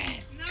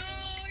bad. No,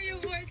 your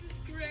voice is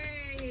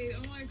great.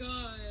 Oh my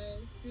god,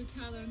 you're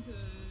talented.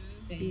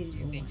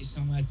 Thank you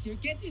so much. Your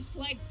cat is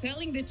like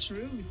telling the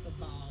truth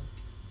about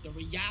the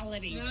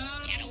reality. No,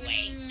 Get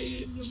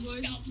away! your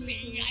voice Stop is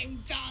saying beautiful. I'm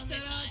dumb.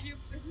 Shut up, your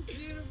voice is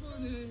beautiful.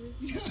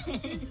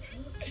 No.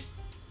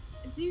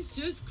 She's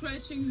just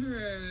scratching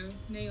her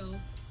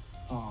nails.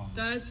 Oh,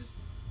 That's,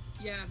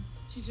 yeah.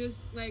 She just,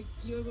 like,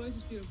 your voice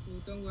is beautiful.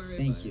 Don't worry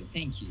thank about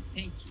you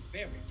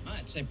very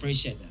much. I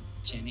appreciate that,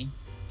 Jenny.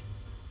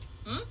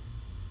 Huh?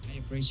 I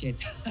appreciate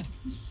that.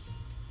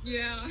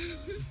 Yeah.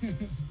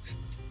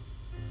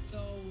 So,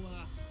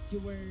 you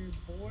were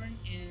born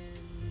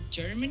in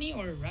Germany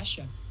or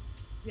Russia?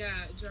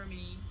 Yeah,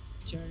 Germany.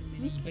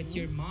 Germany, but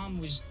your mom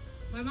was.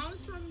 My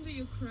mom's from the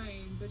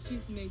Ukraine, but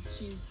she's mixed.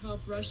 She's half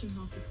Russian,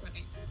 half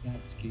Ukraine.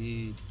 That's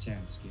good.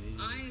 That's good.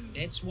 I'm.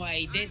 That's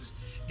why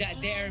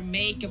they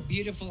make a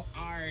beautiful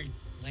art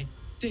like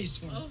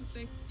this one. Oh,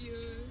 thank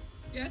you.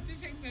 You have to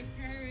thank my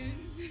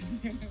parents.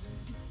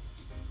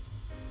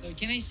 So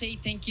can I say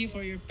thank you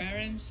for your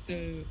parents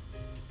to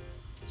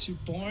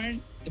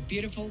born the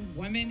beautiful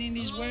women in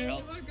this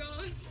world? Oh my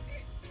god.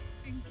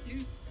 Thank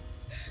you.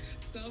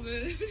 Stop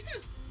it.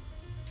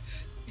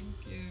 Thank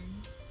you.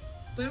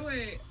 By the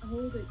way, how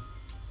old are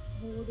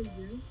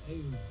you? Oh.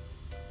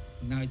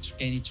 Now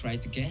can you try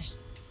to guess?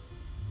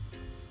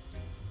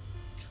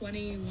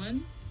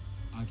 21?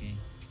 Okay.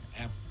 I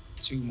have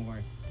two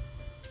more.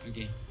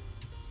 Okay.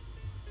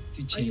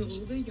 To Are you change.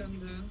 older,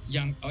 younger?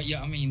 Young. Oh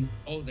yeah, I mean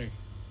older.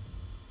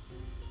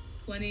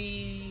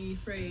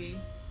 23.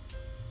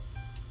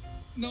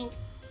 No.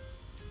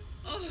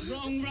 Oh.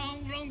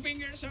 Wrong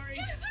finger. Sorry.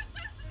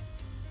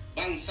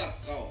 Bangsat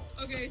kau.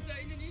 Okay, so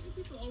Indonesian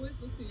people always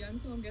look so young,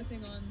 so I'm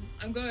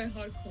going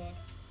hardcore.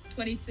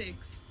 26.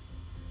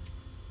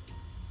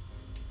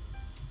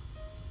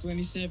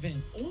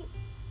 27. Oh.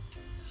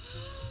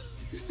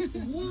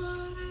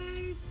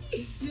 What?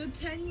 You're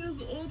 10 years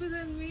older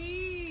than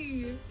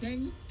me.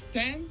 10?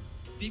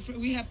 Different.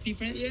 We have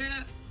different.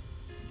 Yeah.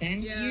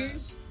 10 Yeah.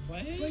 years.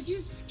 What? But your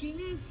skin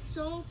is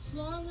so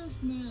flawless,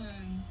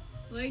 man.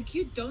 Like,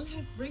 you don't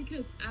have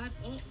wrinkles at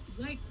all.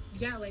 Like,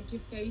 yeah, like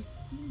your face,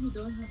 you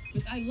don't have.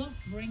 But I love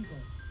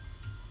wrinkle.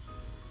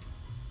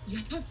 You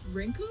have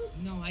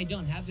wrinkles? No, I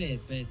don't have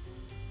it. But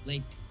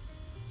like,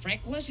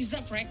 freckles. Is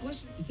that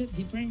freckles? Is that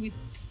different with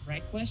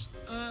freckles?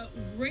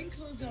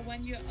 Wrinkles are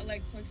when you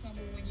like, for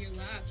example, when you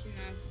laugh, you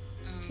have.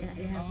 Yeah,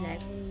 you have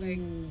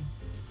like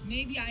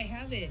Maybe I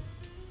have it.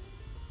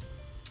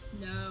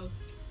 No,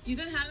 you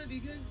don't have it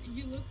because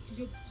you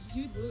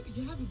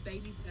have a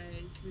baby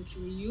face.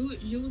 Literally,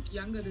 you look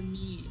younger than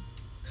me.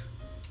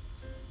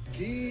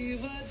 की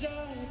वजह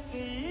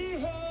तुम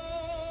हो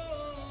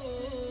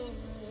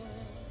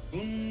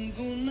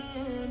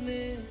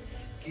गुनगुनाने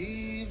की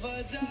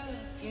वजह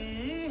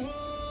तुम हो.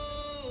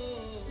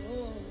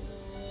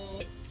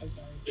 I'm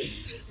sorry.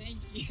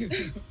 Thank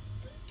you.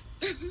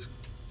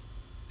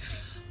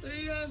 But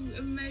you have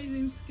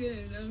amazing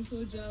skin. I'm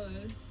so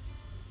jealous.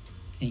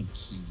 Thank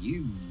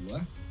you.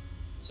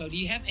 So, do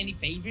you have any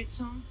favorite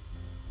song?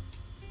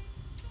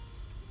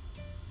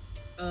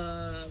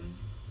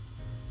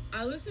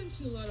 I listen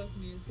to a lot of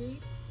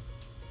music.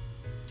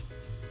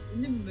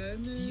 In the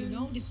moment. Do you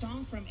know the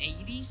song from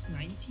 80s,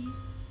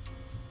 90s?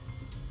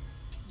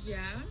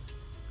 Yeah.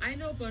 I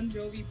know Bon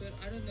Jovi, but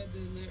I don't know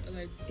the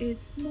like.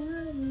 It's my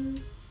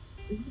life.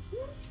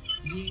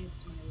 Yeah,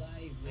 it's my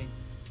life. Like,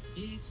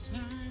 it's my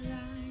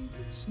life.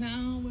 It's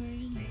now or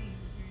never.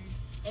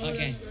 Oh,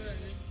 Okay. that's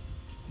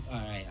good. All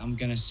right, I'm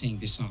gonna sing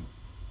this song.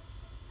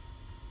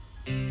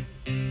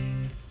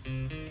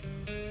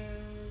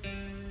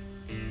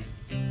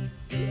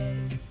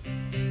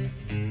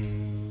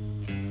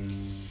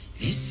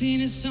 This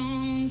ain't a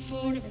song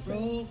for the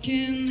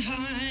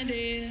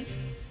broken-hearted.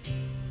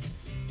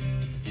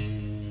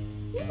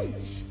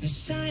 The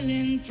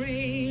silent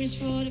prayers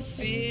for the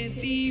faith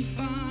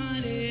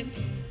departed.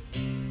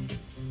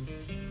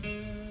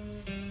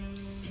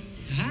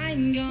 I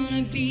ain't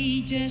gonna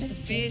be just the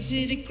face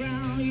of the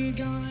crowd. You're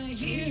gonna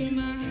hear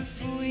my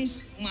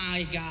voice,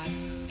 my God,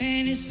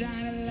 and it's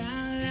out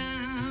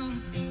loud.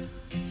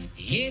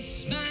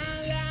 It's my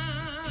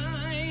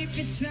life,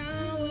 it's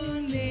now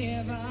or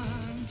never.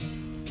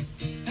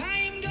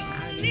 I'm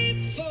gonna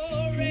live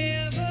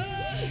forever.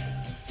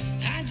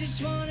 I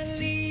just wanna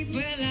live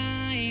while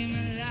I'm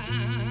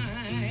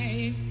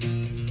alive.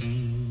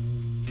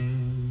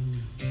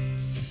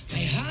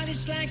 My heart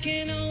is like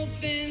an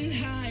open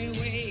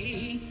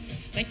highway.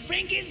 Like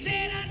Frankie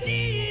said, I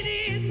did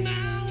it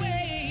my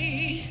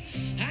way.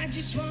 I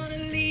just wanna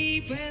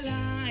live while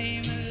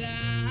I'm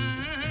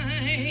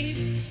alive.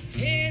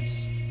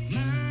 It's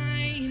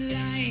my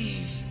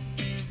life.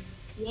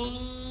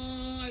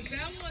 Wow,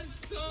 that was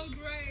so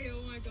great.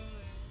 Oh my god.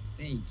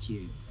 Thank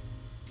you.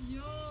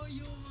 Yo,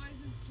 your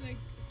voice is like,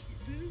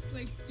 this is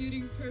like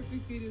suiting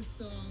perfectly the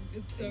song.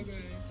 It's so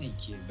good.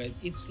 Thank you. But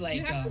it's You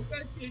like, have to go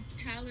to a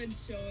talent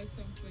show or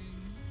something.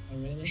 oh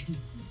really?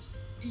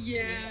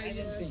 Yeah, I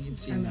don't think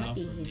it's I'm enough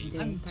happy for he's me.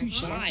 doing I'm too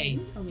part shy.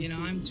 11 You know,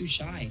 OmeTV. I'm too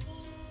shy.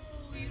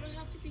 Oh, you don't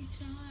have to be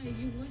shy.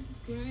 Your voice is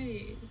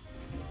great.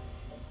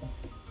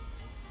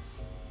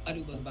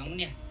 Aduh, baru bangun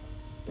ya.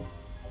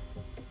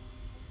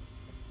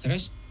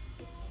 Terus?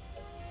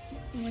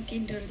 Mau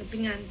tidur tapi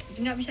ngantuk, tapi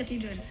nggak bisa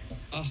tidur.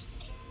 Oh,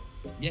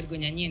 biar gue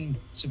nyanyiin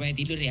supaya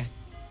tidur ya.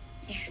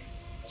 Ya.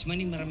 Cuma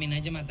nih meremin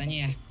aja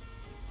matanya ya.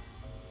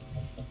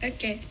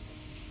 Oke.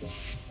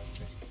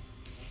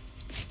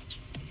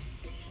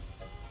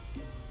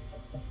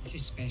 It's a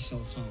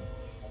special song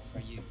for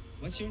you.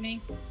 What's your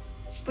name?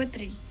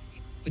 Putri.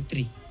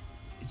 Putri.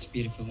 It's a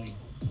beautiful name.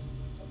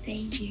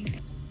 Thank you.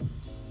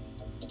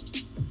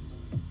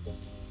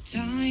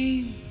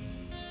 Time,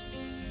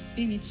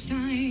 and it's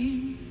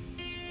time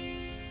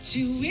to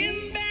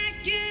win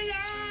back your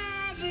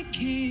love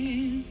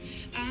again.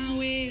 I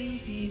will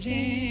be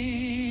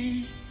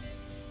there.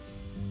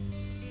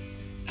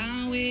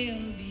 I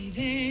will be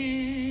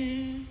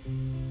there.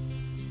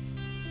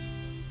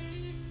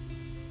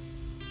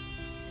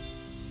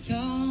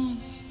 Love,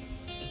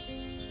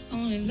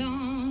 only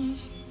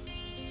love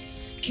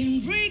can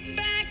bring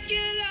back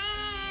your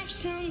love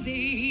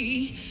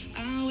someday.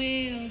 I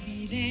will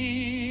be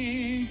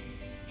there.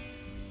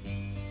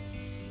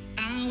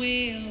 I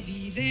will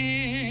be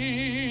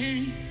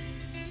there.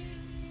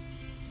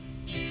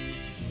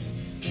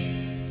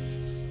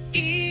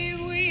 Here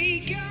we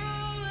go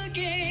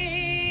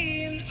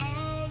again,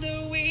 all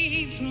the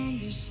way from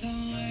the start.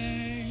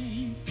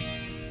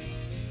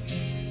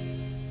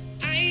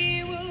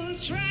 I will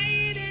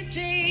try to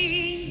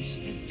change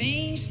the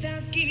things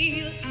that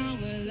kill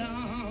our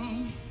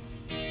love.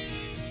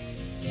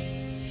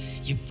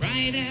 Your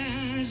bright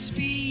eyes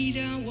be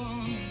the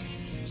one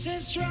so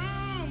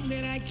strong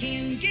that I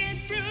can get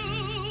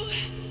through.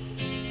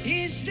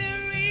 Is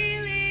there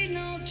really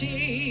no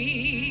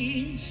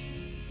change?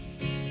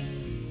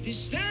 To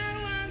start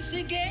once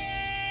again,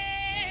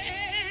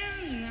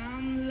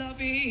 I'm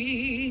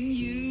loving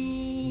you.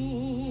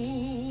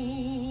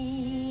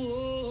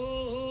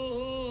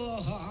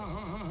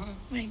 Oh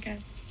my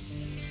god.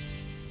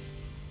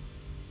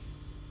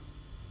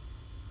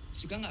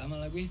 Suka nggak sama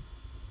lagunya?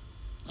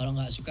 Kalau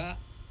nggak suka,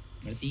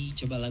 berarti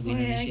coba lagu Wait,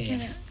 Indonesia ya.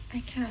 I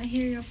cannot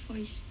hear your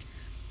voice.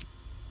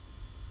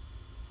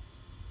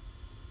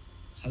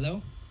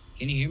 Hello?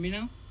 Can you hear me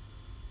now?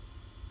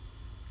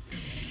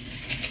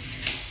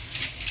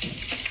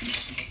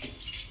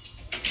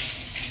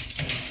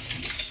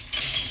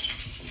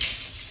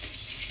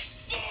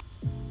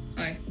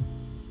 Hi,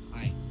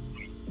 Hi,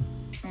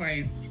 how are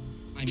you?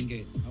 I'm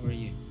good. How are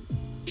you?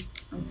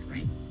 I'm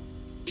fine.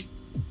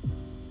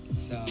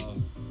 So,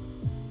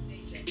 it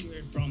says that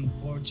you're from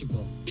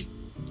Portugal.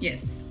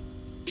 Yes.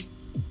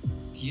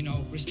 Do you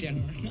know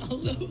Cristiano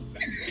Ronaldo?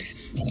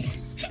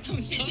 I'm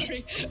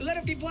sorry. A lot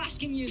of people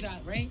asking you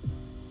that, right?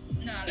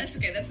 No, that's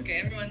okay. That's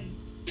okay. Everyone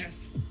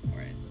asks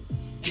for it.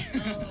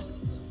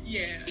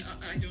 Yeah,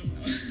 I don't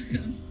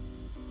know.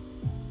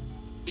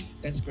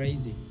 That's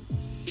crazy.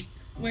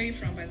 Where are you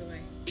from, by the way?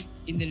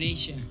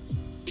 Indonesia.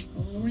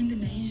 Oh,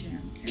 Indonesia.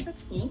 Okay,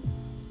 that's cool.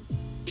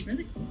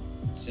 Really cool.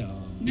 So,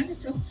 Never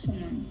talked to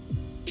someone.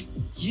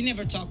 you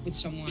never talked with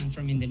someone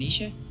from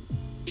Indonesia?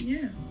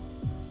 Yeah.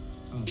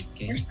 Oh,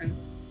 okay. First time.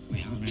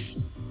 My honor.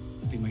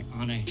 To be my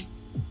honor.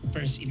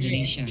 First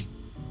Indonesian.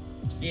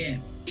 Yeah.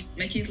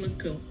 make it look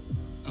cool.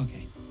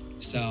 Okay.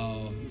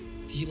 So,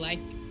 do you like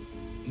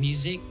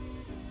music?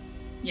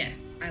 Yeah,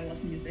 I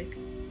love music.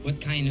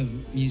 What kind of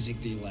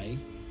music do you like?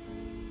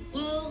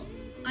 Well,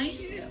 I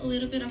hear a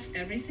little bit of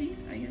everything,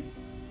 I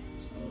guess.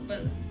 So,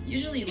 but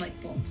usually like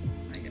pop,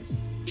 I guess.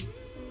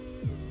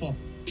 Pop.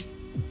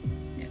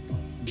 Yeah, pop.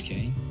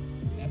 Okay.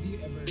 Have you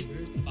ever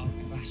heard about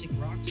a classic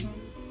rock song?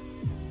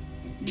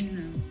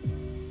 No.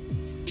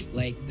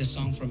 Like the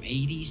song from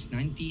 80s,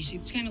 90s?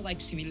 It's kind of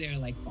like similar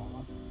like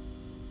pop.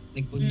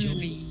 Like Bon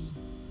Jovi.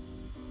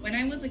 When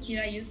I was a kid,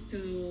 I used to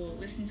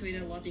listen to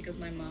it a lot because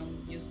my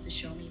mom used to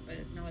show me, but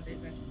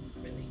nowadays I don't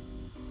really.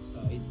 So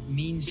it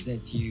means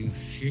that you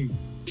heard.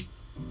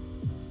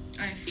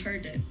 I've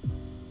heard it.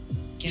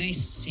 Can I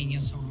sing a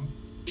song?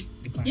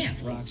 The classic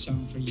rock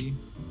song for you?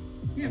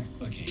 Yeah, of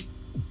course. Okay.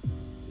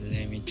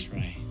 Let me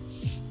try.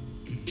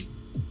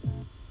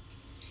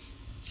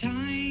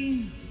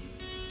 Time,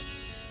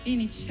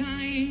 and it's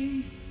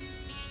time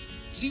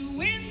to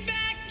win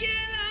back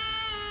your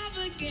love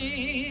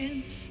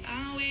again.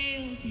 I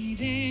will be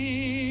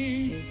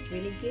there. It's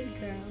really good,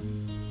 girl.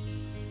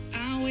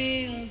 I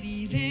will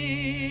be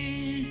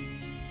there.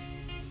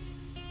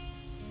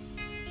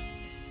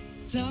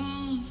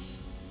 Love,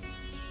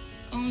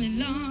 only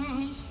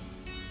love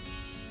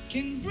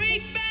can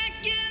bring back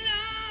your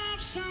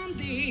love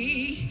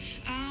someday.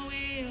 I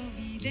will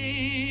be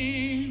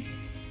there.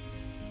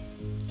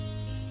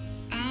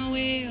 I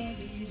will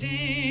be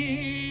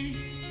there.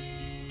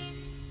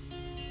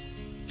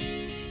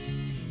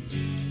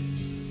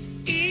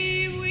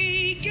 Here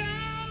we go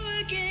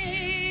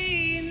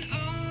again,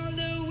 all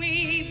the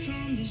way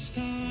from the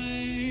start.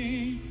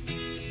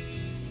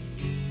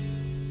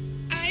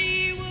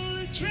 I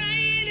will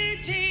try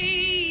to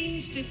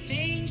taste the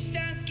things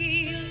that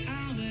kill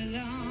our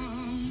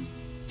love.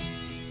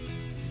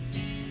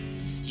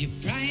 Your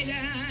bright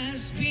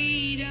eyes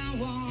beat a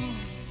wall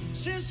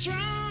so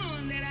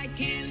strong that I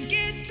can't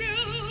get through.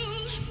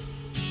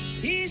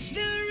 Is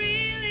there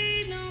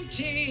really no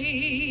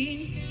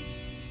change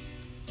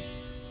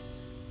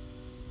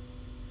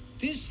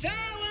to start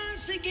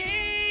once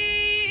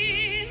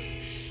again?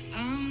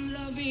 I'm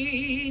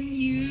loving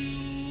you.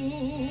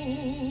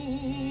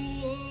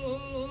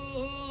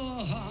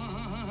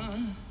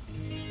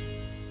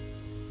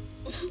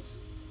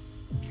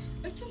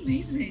 That's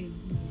amazing.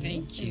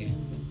 Thank you.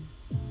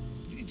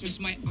 It was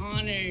my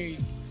honor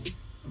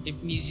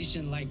if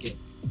musicians like it.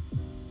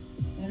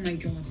 Oh my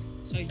god.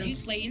 So do you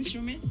play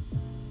instrument?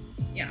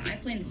 Yeah, I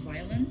play the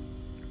violin.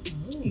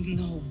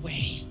 No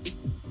way.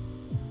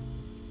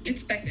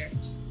 It's back there.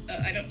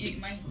 I don't eat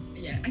my.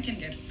 Yeah, I can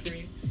get it for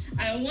you.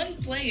 I won't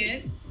play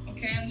it.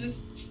 Okay, I'm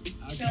just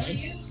telling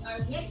you.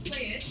 I won't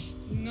play it.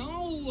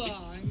 No,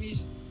 I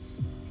miss.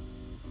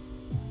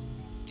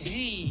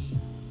 Dang.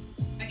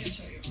 I can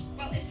show you.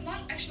 Well, it's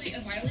not actually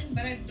a violin,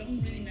 but I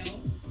don't really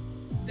know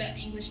the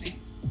English name.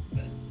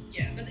 But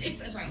yeah, but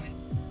it's a violin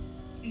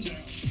in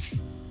general.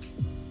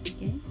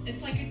 Okay.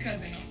 It's like a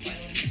cousin of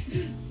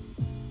violin.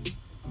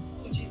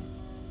 Oh jeez.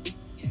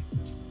 Yeah.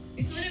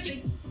 It's a little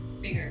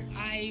bit bigger.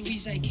 I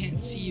wish I can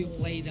see you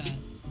play that.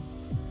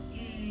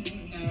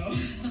 No,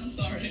 I'm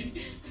sorry.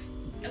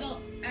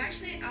 Well,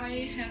 actually,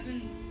 I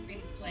haven't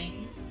been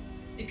playing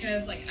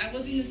because like I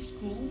was in a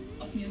school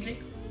of music,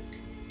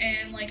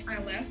 and like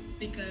I left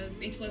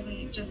because it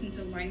wasn't just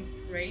until 9th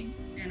grade,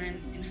 and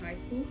I'm in high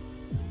school.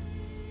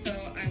 So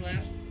I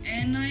left,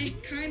 and I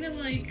kind of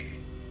like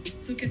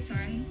took a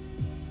time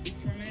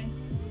from it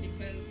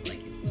because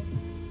like it was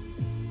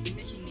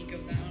making me go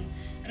down.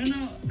 I don't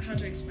know how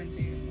to explain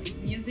to you. Like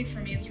music for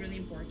me is really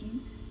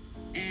important,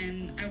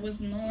 and I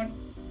was not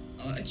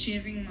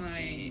achieving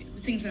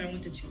the things that I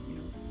wanted to, you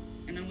know.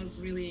 And I was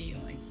really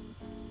like,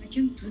 I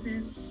can't do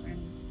this,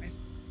 and I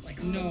like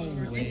No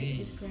stopped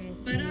way.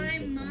 But I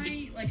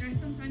might like I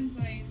sometimes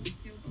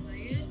still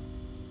play it,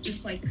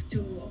 just like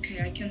to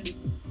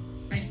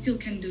I still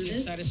can do To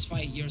this.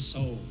 satisfy your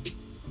soul.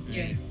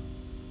 Yeah. Right?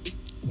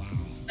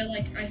 Wow. But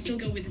like I still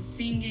go with the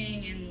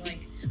singing and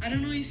like I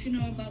don't know if you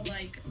know about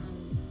like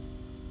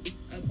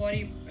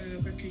body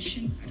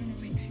percussion. I don't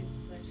know if it's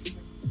that.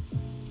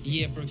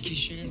 Yeah,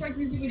 percussion. It's like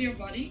music with your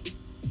body.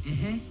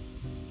 Mm-hmm.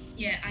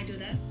 Yeah, I do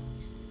that.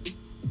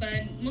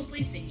 But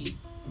mostly singing.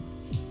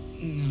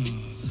 No.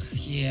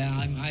 Yeah,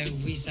 I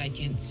wish I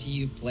can see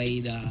you play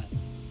that.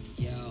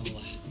 Yo.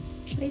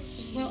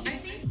 Please. Well, I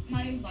think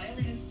my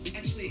violin is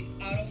actually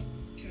out of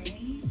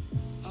tone.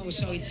 Oh,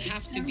 so it's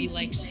have to be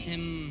like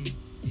stem.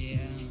 Yeah.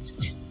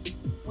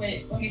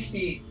 Wait, let me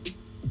see.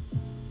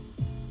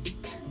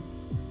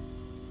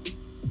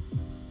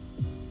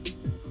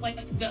 Like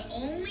the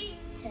only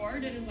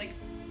chord that is like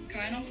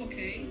kind of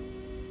okay,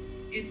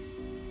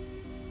 it's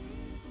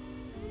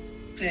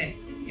Re.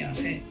 Yeah,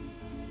 Re.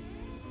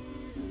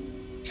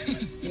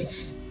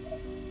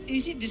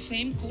 Is it the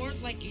same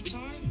chord like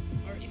guitar,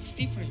 or it's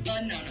different?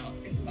 No,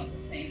 it's not the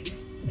same.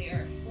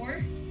 There are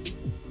four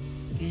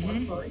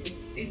chords.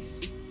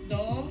 It's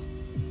Do,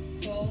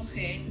 Sol,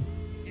 Re,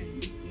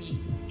 and Mi.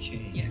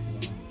 Okay. Yeah.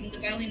 And the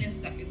violin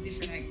is like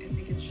different. I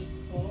think it's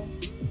just Sol,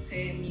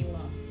 Re, Mi,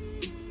 La.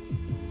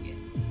 Yeah.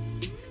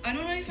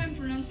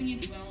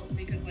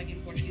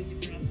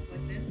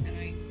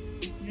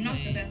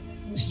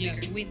 Yeah,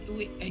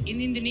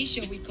 in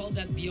Indonesia we call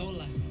that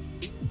biola.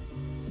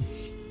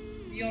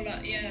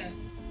 Viola, yeah.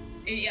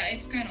 Yeah,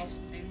 it's kind of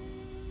the same.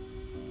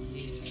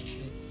 Yeah,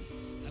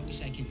 but I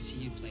wish I can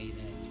see you play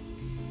that.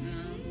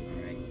 No, I'm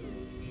sorry.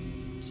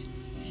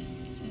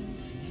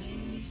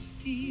 And I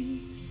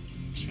still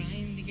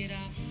trying to get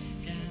up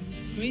that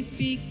great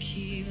big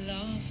hill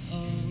of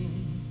hope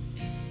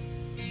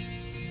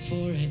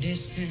for a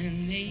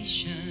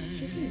destination.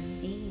 She can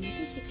sing. I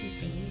think she can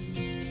sing.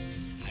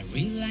 I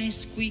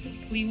realized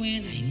quickly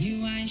when I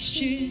knew I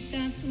should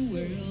that the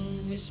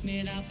world was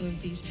made up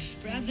of this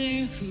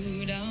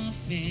brotherhood of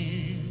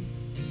men,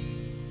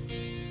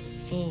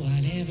 for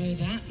whatever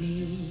that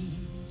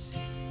means.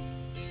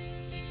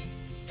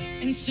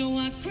 And so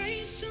I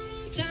pray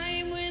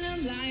sometime when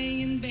I'm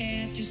lying in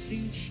bed just to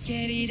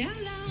get it out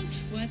loud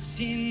what's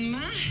in my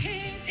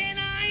head, and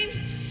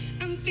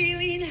I'm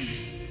feeling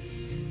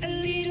a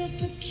little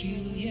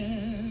peculiar.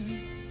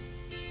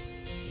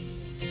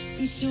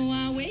 And so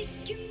I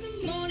wake in the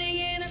morning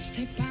and I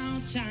step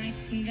outside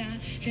and I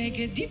take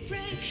a deep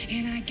breath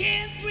and I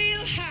get real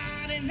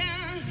hot and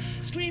I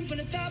scream from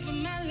the top of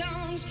my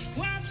lungs,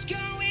 what's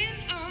going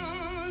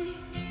on?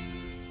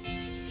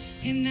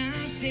 And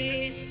I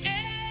said,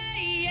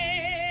 hey,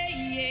 yeah,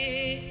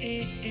 yeah,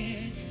 yeah,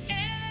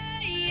 hey,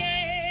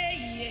 yeah,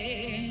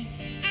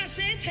 yeah. I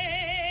said,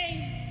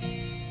 hey,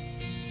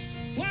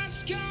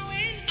 what's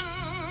going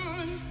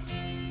on?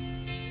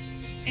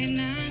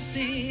 And I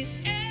said,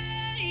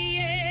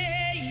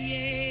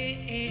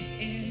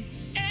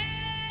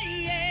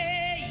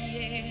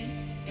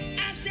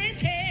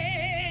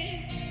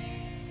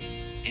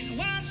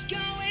 what's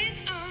going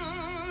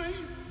on?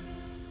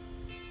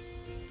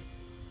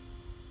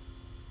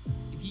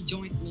 If you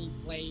join me,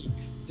 play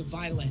the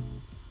violin.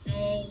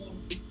 Oh,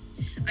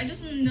 I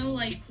just know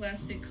like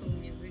classical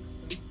music,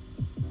 so.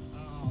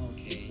 Oh,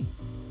 okay.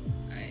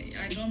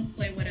 I don't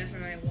play whatever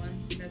I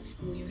want. That's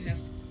cool. You have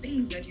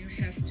things that you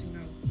have to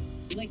know.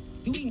 Like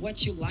doing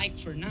what you like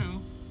for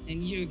now,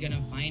 and you're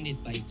gonna find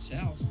it by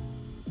itself.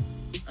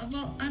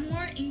 Well, I'm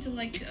more into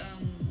like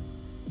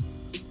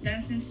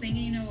dancing,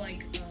 singing. You know,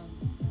 like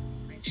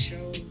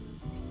shows and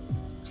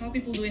things. How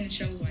people do in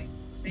shows, like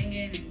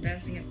singing and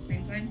dancing at the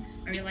same time.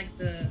 I really like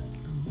to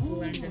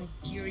learn the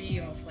theory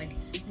of like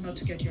how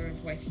to get your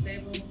voice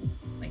stable.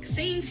 Like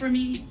singing for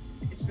me,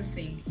 it's the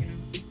thing, you know.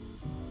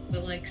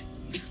 But like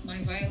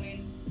my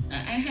violin,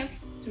 I have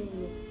to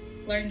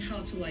learn how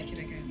to like it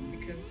again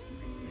because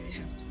I really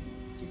have to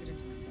give it a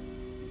try.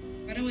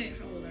 By the way,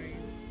 how old are you?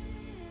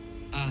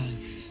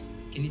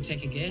 Can you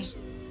take a guess?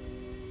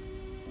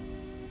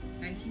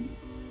 19.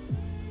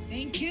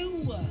 Thank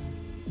you.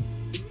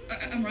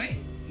 I'm right?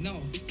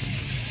 No.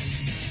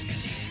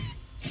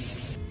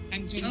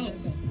 I'm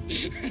 27.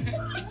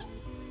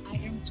 I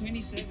am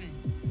 27.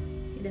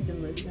 It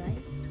doesn't look like.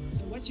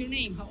 So what's your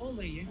name? How old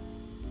are you?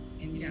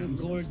 And you Yeah, look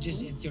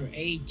gorgeous at your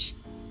age.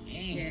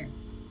 Damn. Yeah.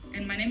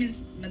 And my name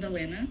is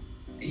Madalena.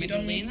 You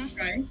don't need to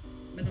try.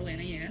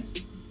 Madalena, yes.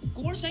 Of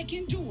course I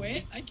can do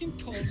it. I can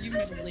call you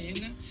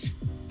Madalena.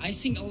 I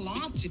sing a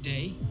lot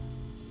today.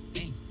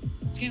 Hey,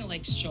 it's kind of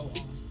like show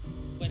off,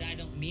 but I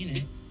don't mean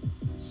it.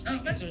 It's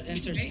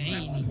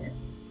entertaining. Great.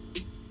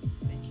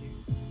 Thank you.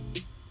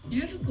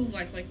 You have a cool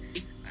voice. Like,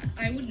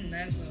 I would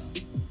never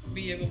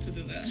be able to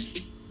do that.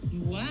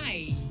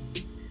 Why?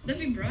 The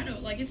vibrato,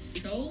 like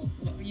it's so,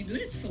 you do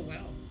it so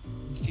well.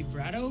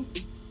 Vibrato?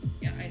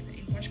 Yeah,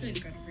 in Portugal it's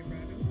got a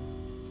vibrato.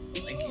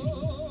 Like,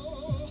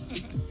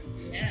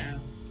 yeah.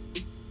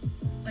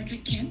 Like I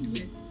can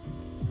do it.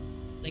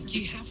 Like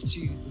you have to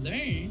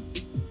learn.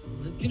 It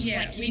looks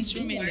like an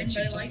instrument learn, that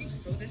you're but like talking.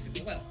 it's so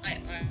difficult. Well, I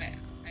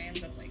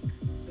end up like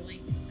doing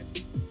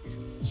it.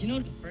 You know,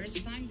 the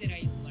first time that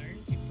I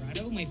learned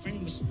vibrato, my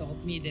friend was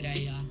told me that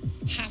I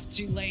have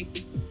to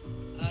like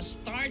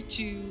start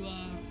to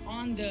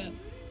on the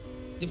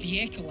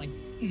vehicle like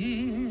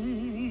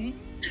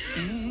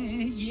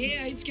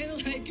yeah, it's kind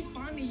of like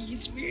funny.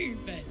 It's weird,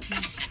 but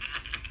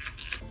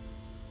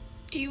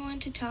Do you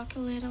want to talk a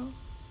little?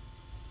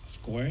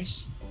 of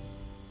course.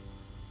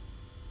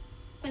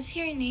 What's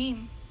your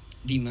name?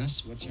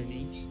 Dimas, what's your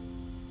name?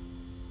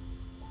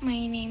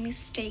 My name is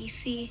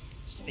Stacy.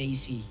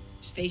 Stacy.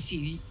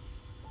 Stacy,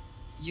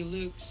 you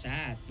look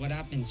sad. What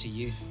happened to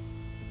you?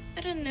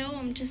 I don't know,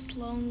 I'm just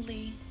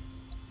lonely.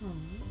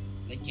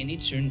 Like, can you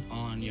turn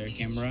on your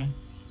camera?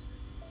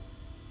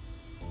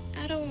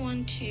 I don't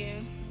want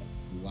to.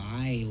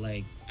 Why?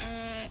 Like,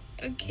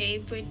 Okay,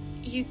 but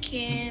you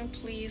can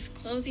please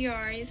close your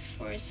eyes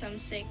for some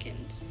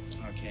seconds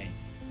okay.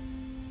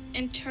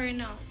 and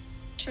turn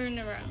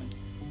around.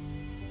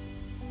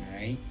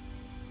 Alright.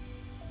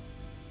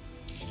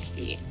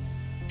 Yeah.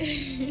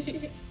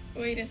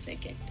 Wait a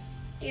second.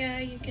 Yeah,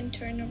 you can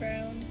turn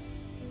around.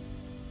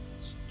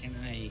 Can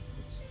I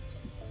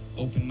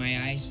open my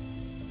eyes?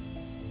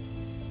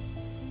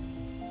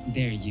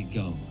 There you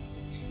go.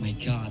 My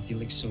God, you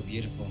look so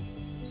beautiful.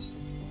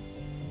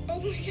 Oh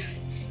my god,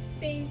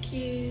 thank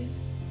you.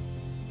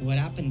 What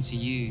happened to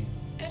you?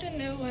 I don't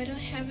know, I don't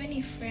have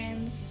any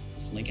friends.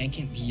 Like, I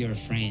can't be your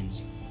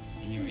friends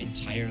in your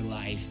entire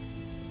life.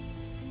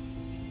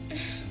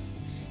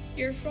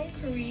 You're from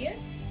Korea?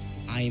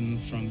 I'm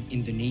from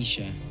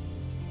Indonesia.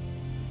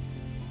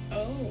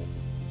 Oh,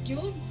 you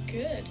look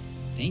good.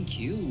 Thank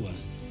you.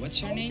 What's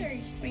your name?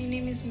 Okay, my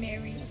name is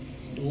Mary.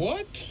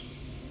 What?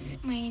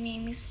 My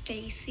name is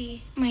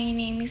Stacy. My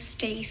name is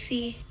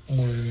Stacy.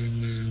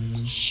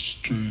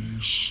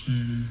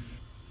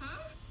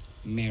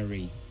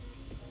 Mary.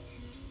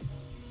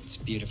 It's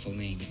a beautiful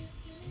name.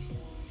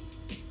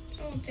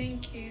 Oh,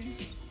 thank you.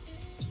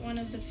 It's one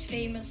of the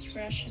famous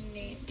Russian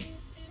names.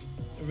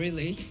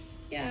 Really?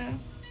 Yeah,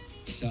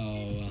 So,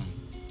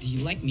 do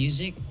you like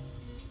music?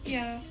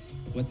 yeah.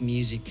 What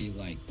music do you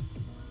like?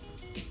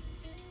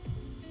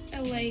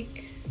 I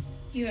like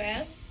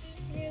US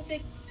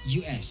music.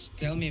 US.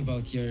 Tell me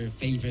about your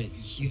favorite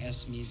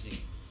US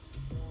music.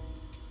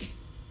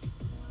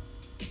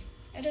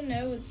 I don't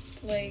know,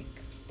 it's like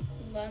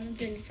Lana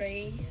Del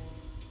Rey.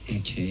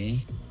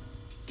 Okay.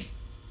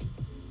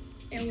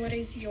 And what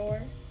is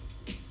your?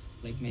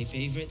 Like my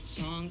favorite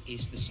song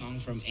is the song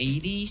from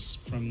 80s,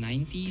 from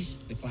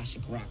 90s, the classic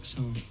rock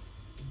song.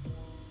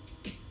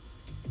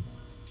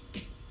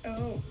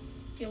 Oh,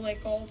 you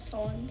like old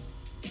songs?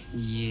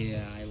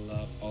 Yeah, I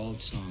love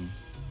old song.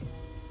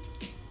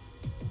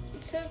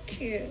 It's so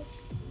cute.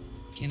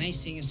 Can I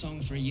sing a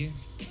song for you?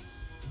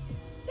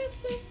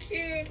 That's so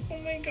cute. Oh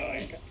my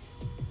god.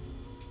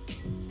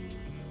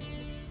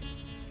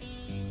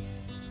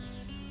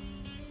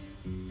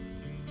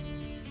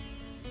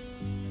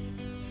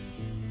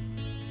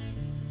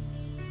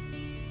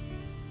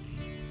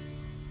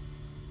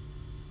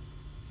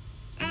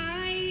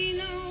 I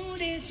know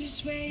that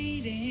he's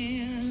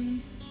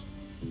waiting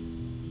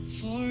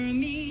for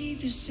me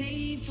to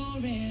say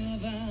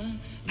forever.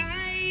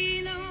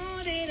 I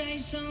know that I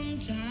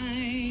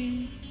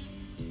sometimes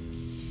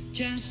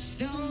just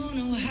don't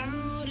know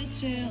how to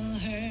tell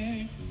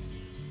her.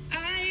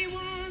 I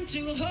want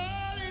to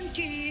hold and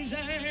kiss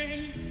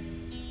her,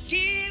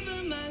 give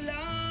her my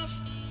love,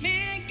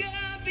 make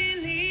her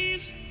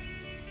believe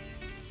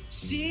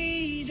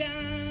she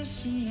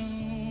doesn't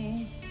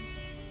know.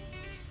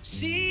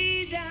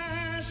 She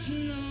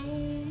doesn't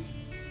know.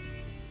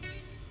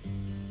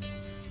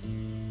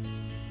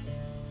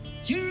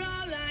 You're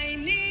all I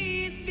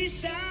need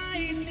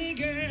beside me,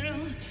 girl.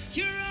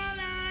 You're all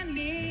I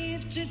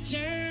need to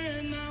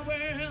turn my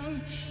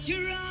world.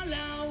 You're all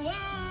I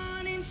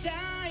want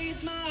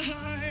inside my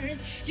heart.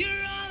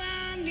 You're all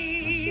I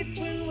need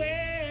when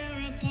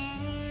we're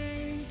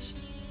apart.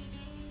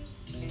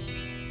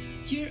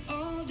 You're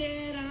all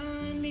that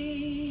I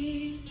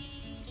need.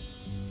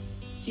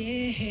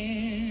 Yeah.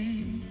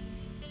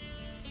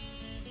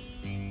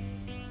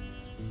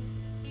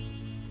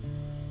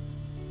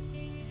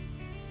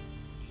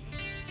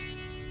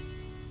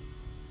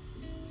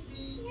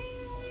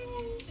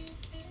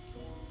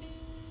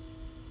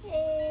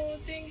 Oh,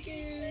 thank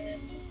you.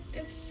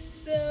 It's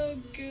so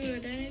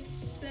good and it's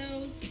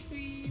so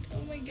sweet.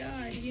 Oh my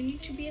god, you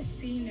need to be a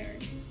singer.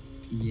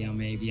 Yeah,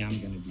 maybe I'm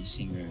gonna be a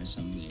singer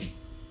someday.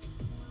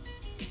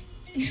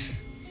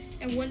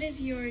 And what is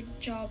your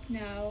job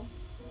now?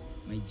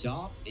 My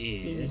job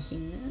is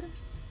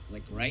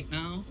like right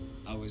now.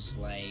 I was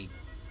like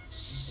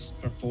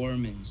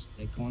performance,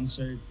 like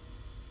concert,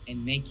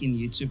 and making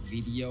YouTube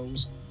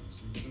videos.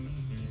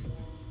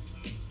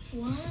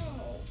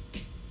 Wow.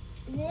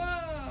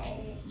 Wow.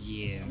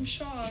 Yeah. I'm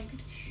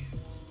shocked.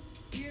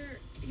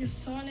 Your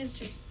son is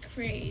just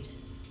great.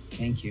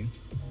 Thank you.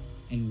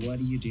 And what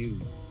do you do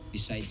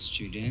besides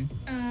student?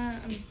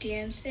 I'm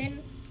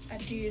dancing. I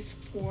do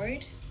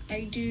sport.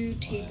 I do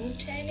table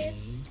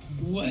tennis.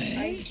 What?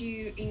 I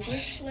do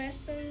English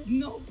lessons.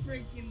 No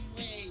freaking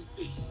way.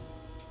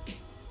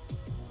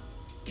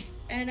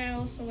 And I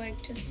also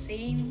like to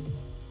sing.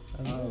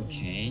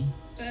 Okay.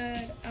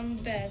 But I'm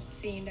a bad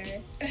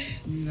singer.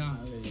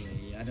 Not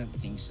really. I don't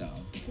think so.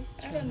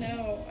 I don't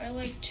know. I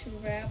like to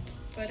rap,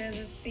 but as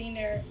a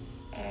singer,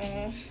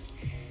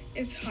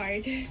 it's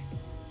hard.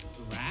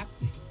 Rap?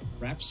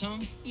 Rap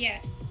song?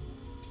 Yeah.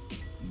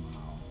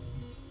 Wow.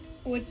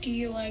 What do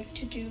you like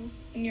to do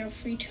in your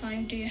free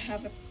time? Do you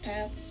have a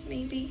pets,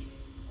 maybe?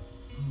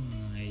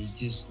 I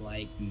just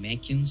like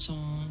making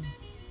song.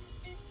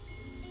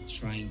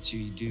 Trying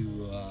to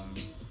do a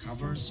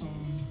cover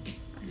song.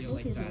 I Yeah, hope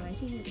like he's that.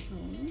 writing his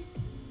own.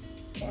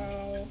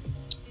 Wow.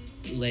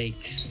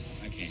 Like,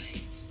 okay.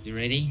 You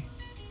ready?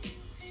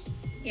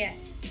 Yeah.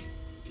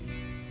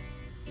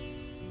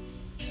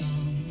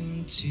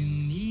 Come to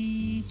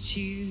meet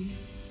you,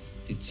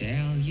 to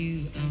tell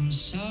you I'm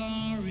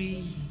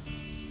sorry.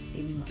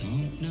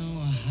 Don't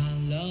know how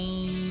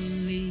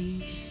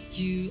lonely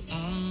you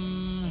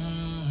are.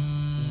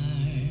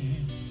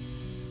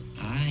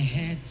 I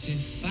had to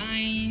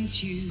find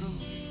you,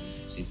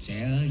 to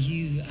tell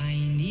you I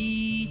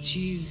need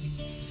you,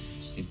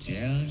 to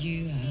tell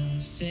you I'll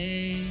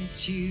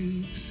set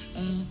you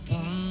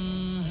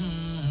apart.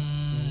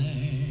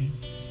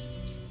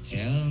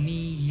 Tell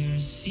me your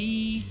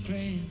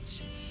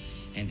secret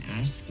and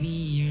ask me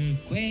your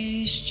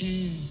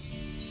question,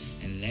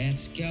 and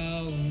let's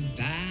go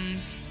back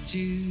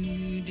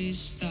to the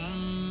start.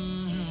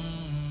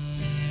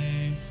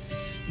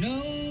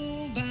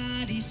 Nobody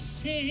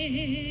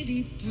said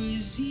it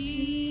was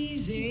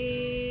easy.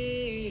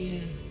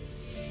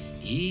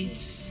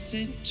 It's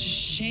such a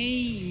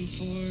shame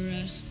for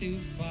us to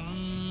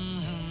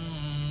part.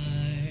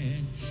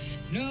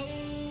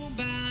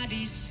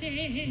 Nobody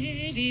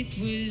said it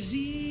was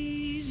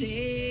easy.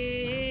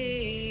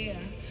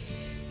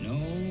 No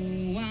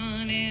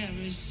one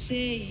ever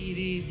said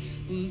it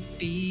would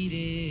be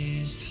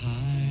this hard.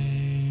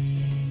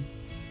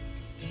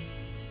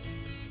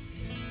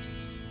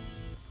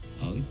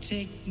 Oh,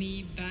 take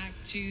me back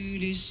to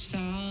the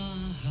start.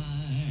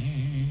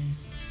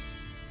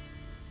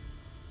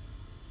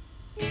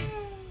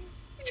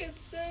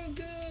 It's so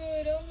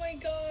good. Oh my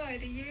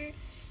god,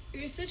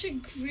 you're such a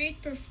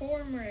great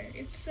performer.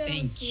 It's so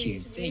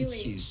sweet.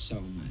 Thank you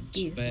so much.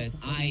 Beautiful But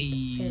performance.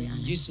 I Very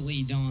honest.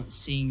 usually don't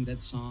sing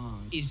that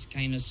song. It's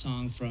kind of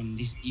song from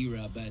this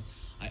era, but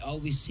I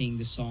always sing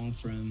the song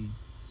from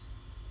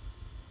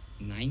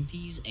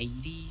 90s,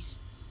 80s,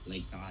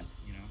 like that,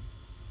 you know.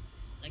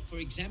 Like for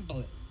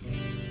example,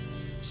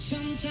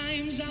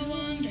 sometimes I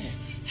wonder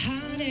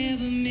how'd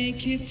ever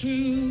make it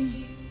through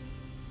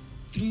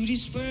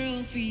this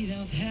world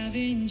without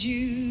having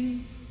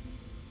you.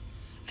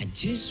 I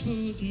just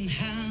wouldn't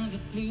have a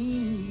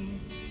clue.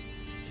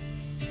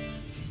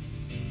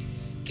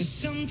 'Cause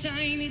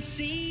sometimes it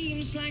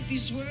seems like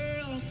this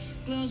world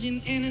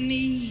closing in on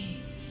me,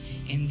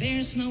 and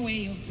there's no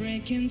way of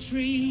breaking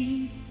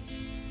free.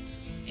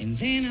 And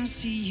then I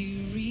see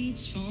you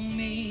reach for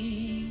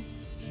me.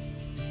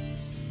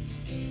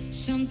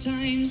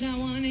 Sometimes I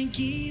wanna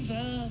give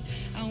up,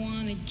 I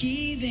wanna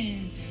give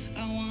in,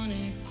 I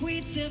wanna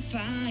quit the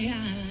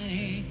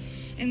fire.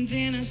 And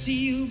then I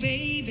see you,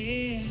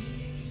 baby,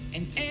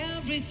 and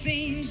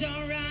everything's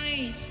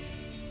alright.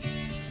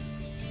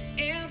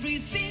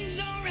 Everything's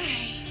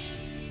alright.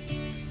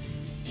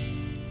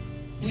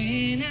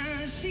 When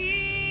I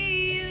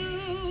see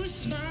you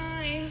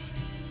smile,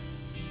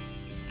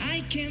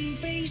 I can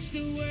face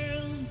the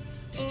world.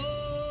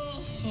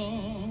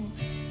 Oh,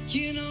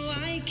 you know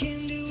I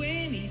can do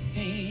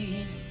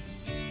anything.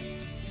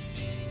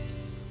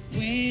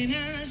 When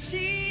I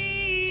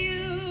see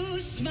you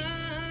smile,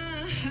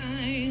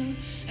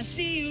 I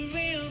see your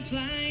ray of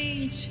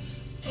light.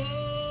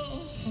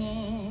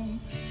 Oh,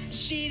 I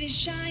see it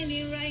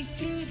shining right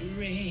through the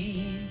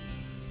rain.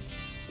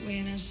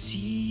 When I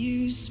see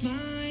you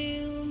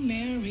smile,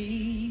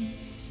 Mary,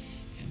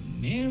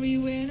 and Mary,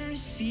 when I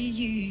see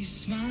you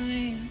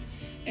smile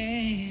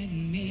at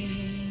me.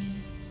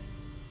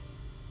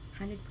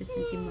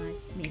 100% you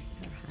must make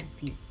her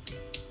happy.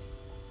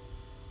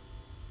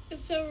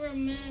 It's so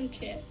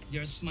romantic.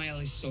 Your smile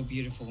is so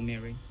beautiful,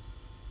 Mary.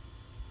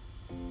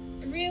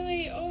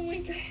 Really? Oh my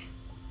god.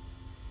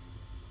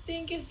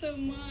 Thank you so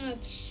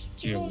much.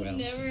 You're People welcome.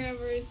 never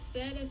ever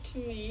said it to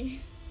me.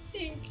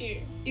 Thank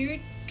you. You're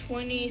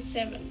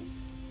 27.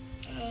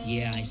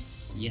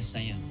 Yes,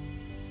 I am.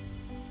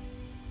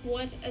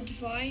 What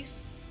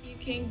advice you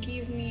can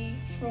give me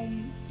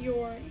from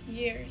your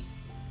years?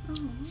 Oh,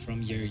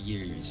 From your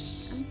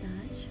years.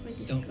 I'm touched with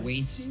this Don't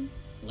waste,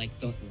 question.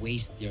 don't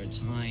waste your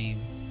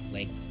time,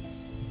 like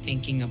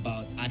thinking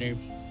about other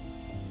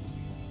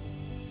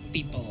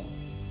people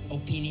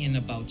opinion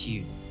about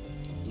you.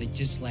 Like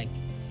just like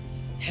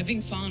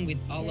having fun with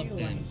all of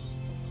Very them,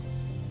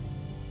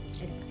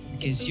 wise advice.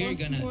 because The you're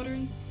most gonna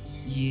important.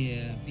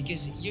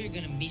 because you're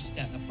gonna miss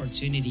that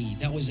opportunity.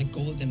 That was a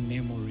golden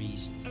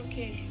memories.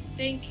 Okay,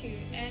 thank you.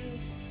 And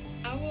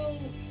I will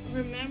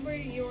remember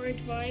your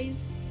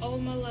advice all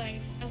my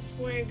life. I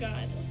swear,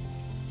 God.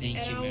 Thank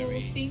And you, I will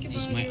Mary. think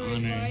It's about my your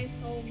honor.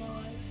 advice all my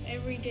life,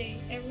 every day,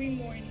 every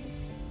morning.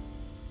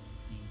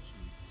 Thank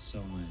you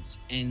so much.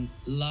 And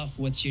love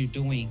what you're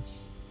doing,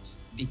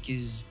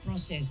 because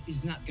process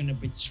is not gonna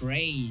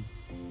betray.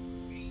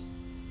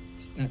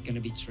 It's not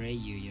gonna betray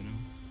you, you know.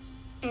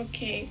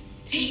 Okay,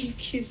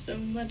 thank you so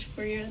much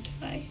for your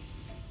advice.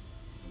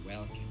 You're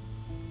welcome.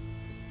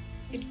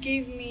 It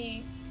gave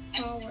me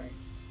power.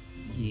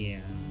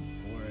 Yeah,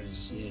 of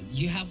course.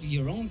 You have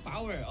your own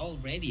power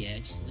already,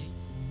 actually.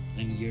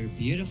 And you're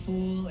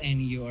beautiful,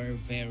 and you're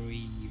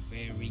very,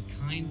 very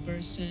kind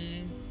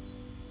person.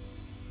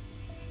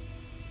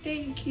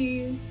 Thank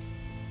you.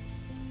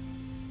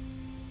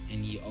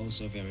 And you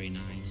also very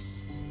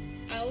nice.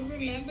 I'll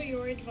remember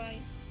your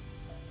advice.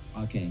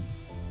 Okay.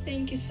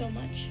 Thank you so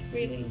much.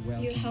 Really, You're you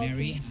welcome, helped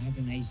Mary. me. Have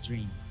a nice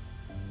dream.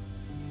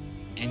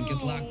 And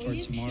good luck Oh, for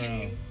you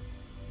tomorrow. too.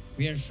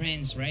 We are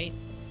friends, right?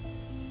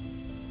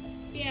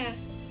 Yeah.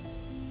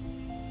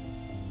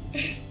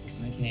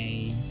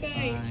 Okay. Bye.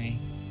 Bye.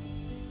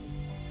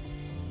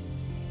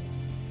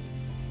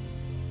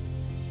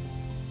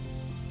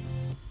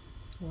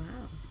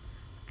 Wow.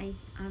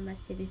 I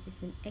must say this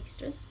is an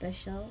extra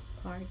special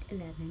part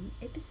 11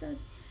 episode.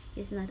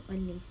 Is not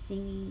only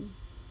singing,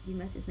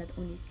 Dimas is not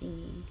only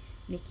singing,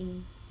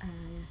 making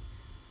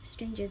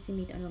strangers he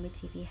meet on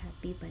OmeTV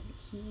happy, but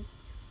he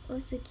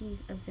also give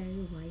a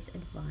very wise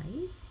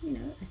advice, you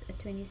know, as a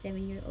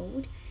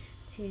 27-year-old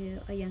to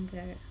a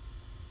younger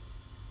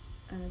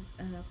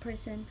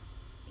person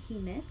he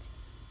met.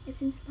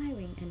 It's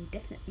inspiring, and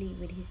definitely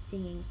with his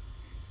singing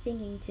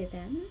singing to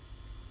them.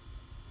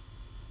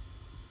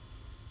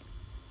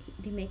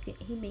 He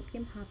make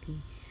them happy.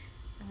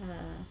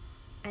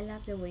 I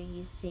love the way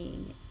you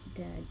sing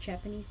the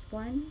Japanese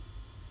one.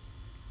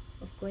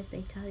 Of course, the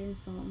Italian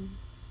song.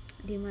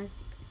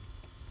 Dimas,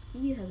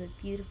 you have a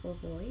beautiful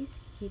voice.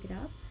 Keep it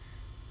up.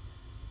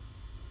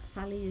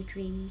 Follow your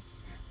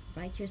dreams.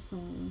 Write your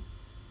song.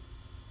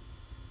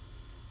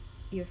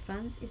 Your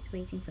fans is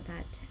waiting for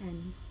that,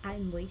 and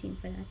I'm waiting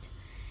for that.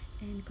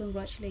 And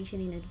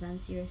congratulations in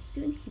advance. You're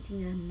soon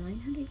hitting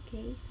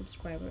 900k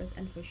subscribers,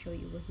 and for sure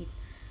you will hit,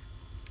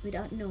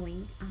 without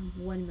knowing,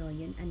 1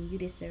 million, and you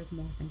deserve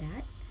more than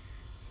that.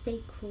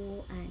 Stay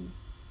cool and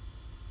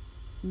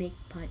make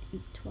part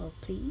 12,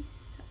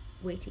 please.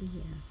 Waiting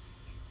here.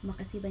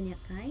 Makasih banyak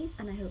guys,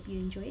 and I hope you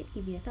enjoy it.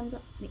 Give me a thumbs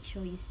up. Make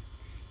sure you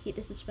hit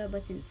the subscribe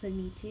button for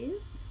me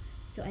too,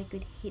 so I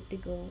could hit the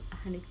goal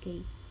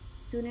 100k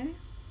sooner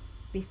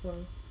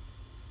before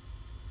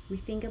we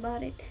think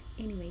about it.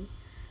 Anyway,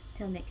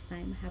 till next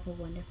time, have a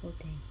wonderful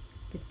day.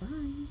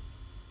 Goodbye.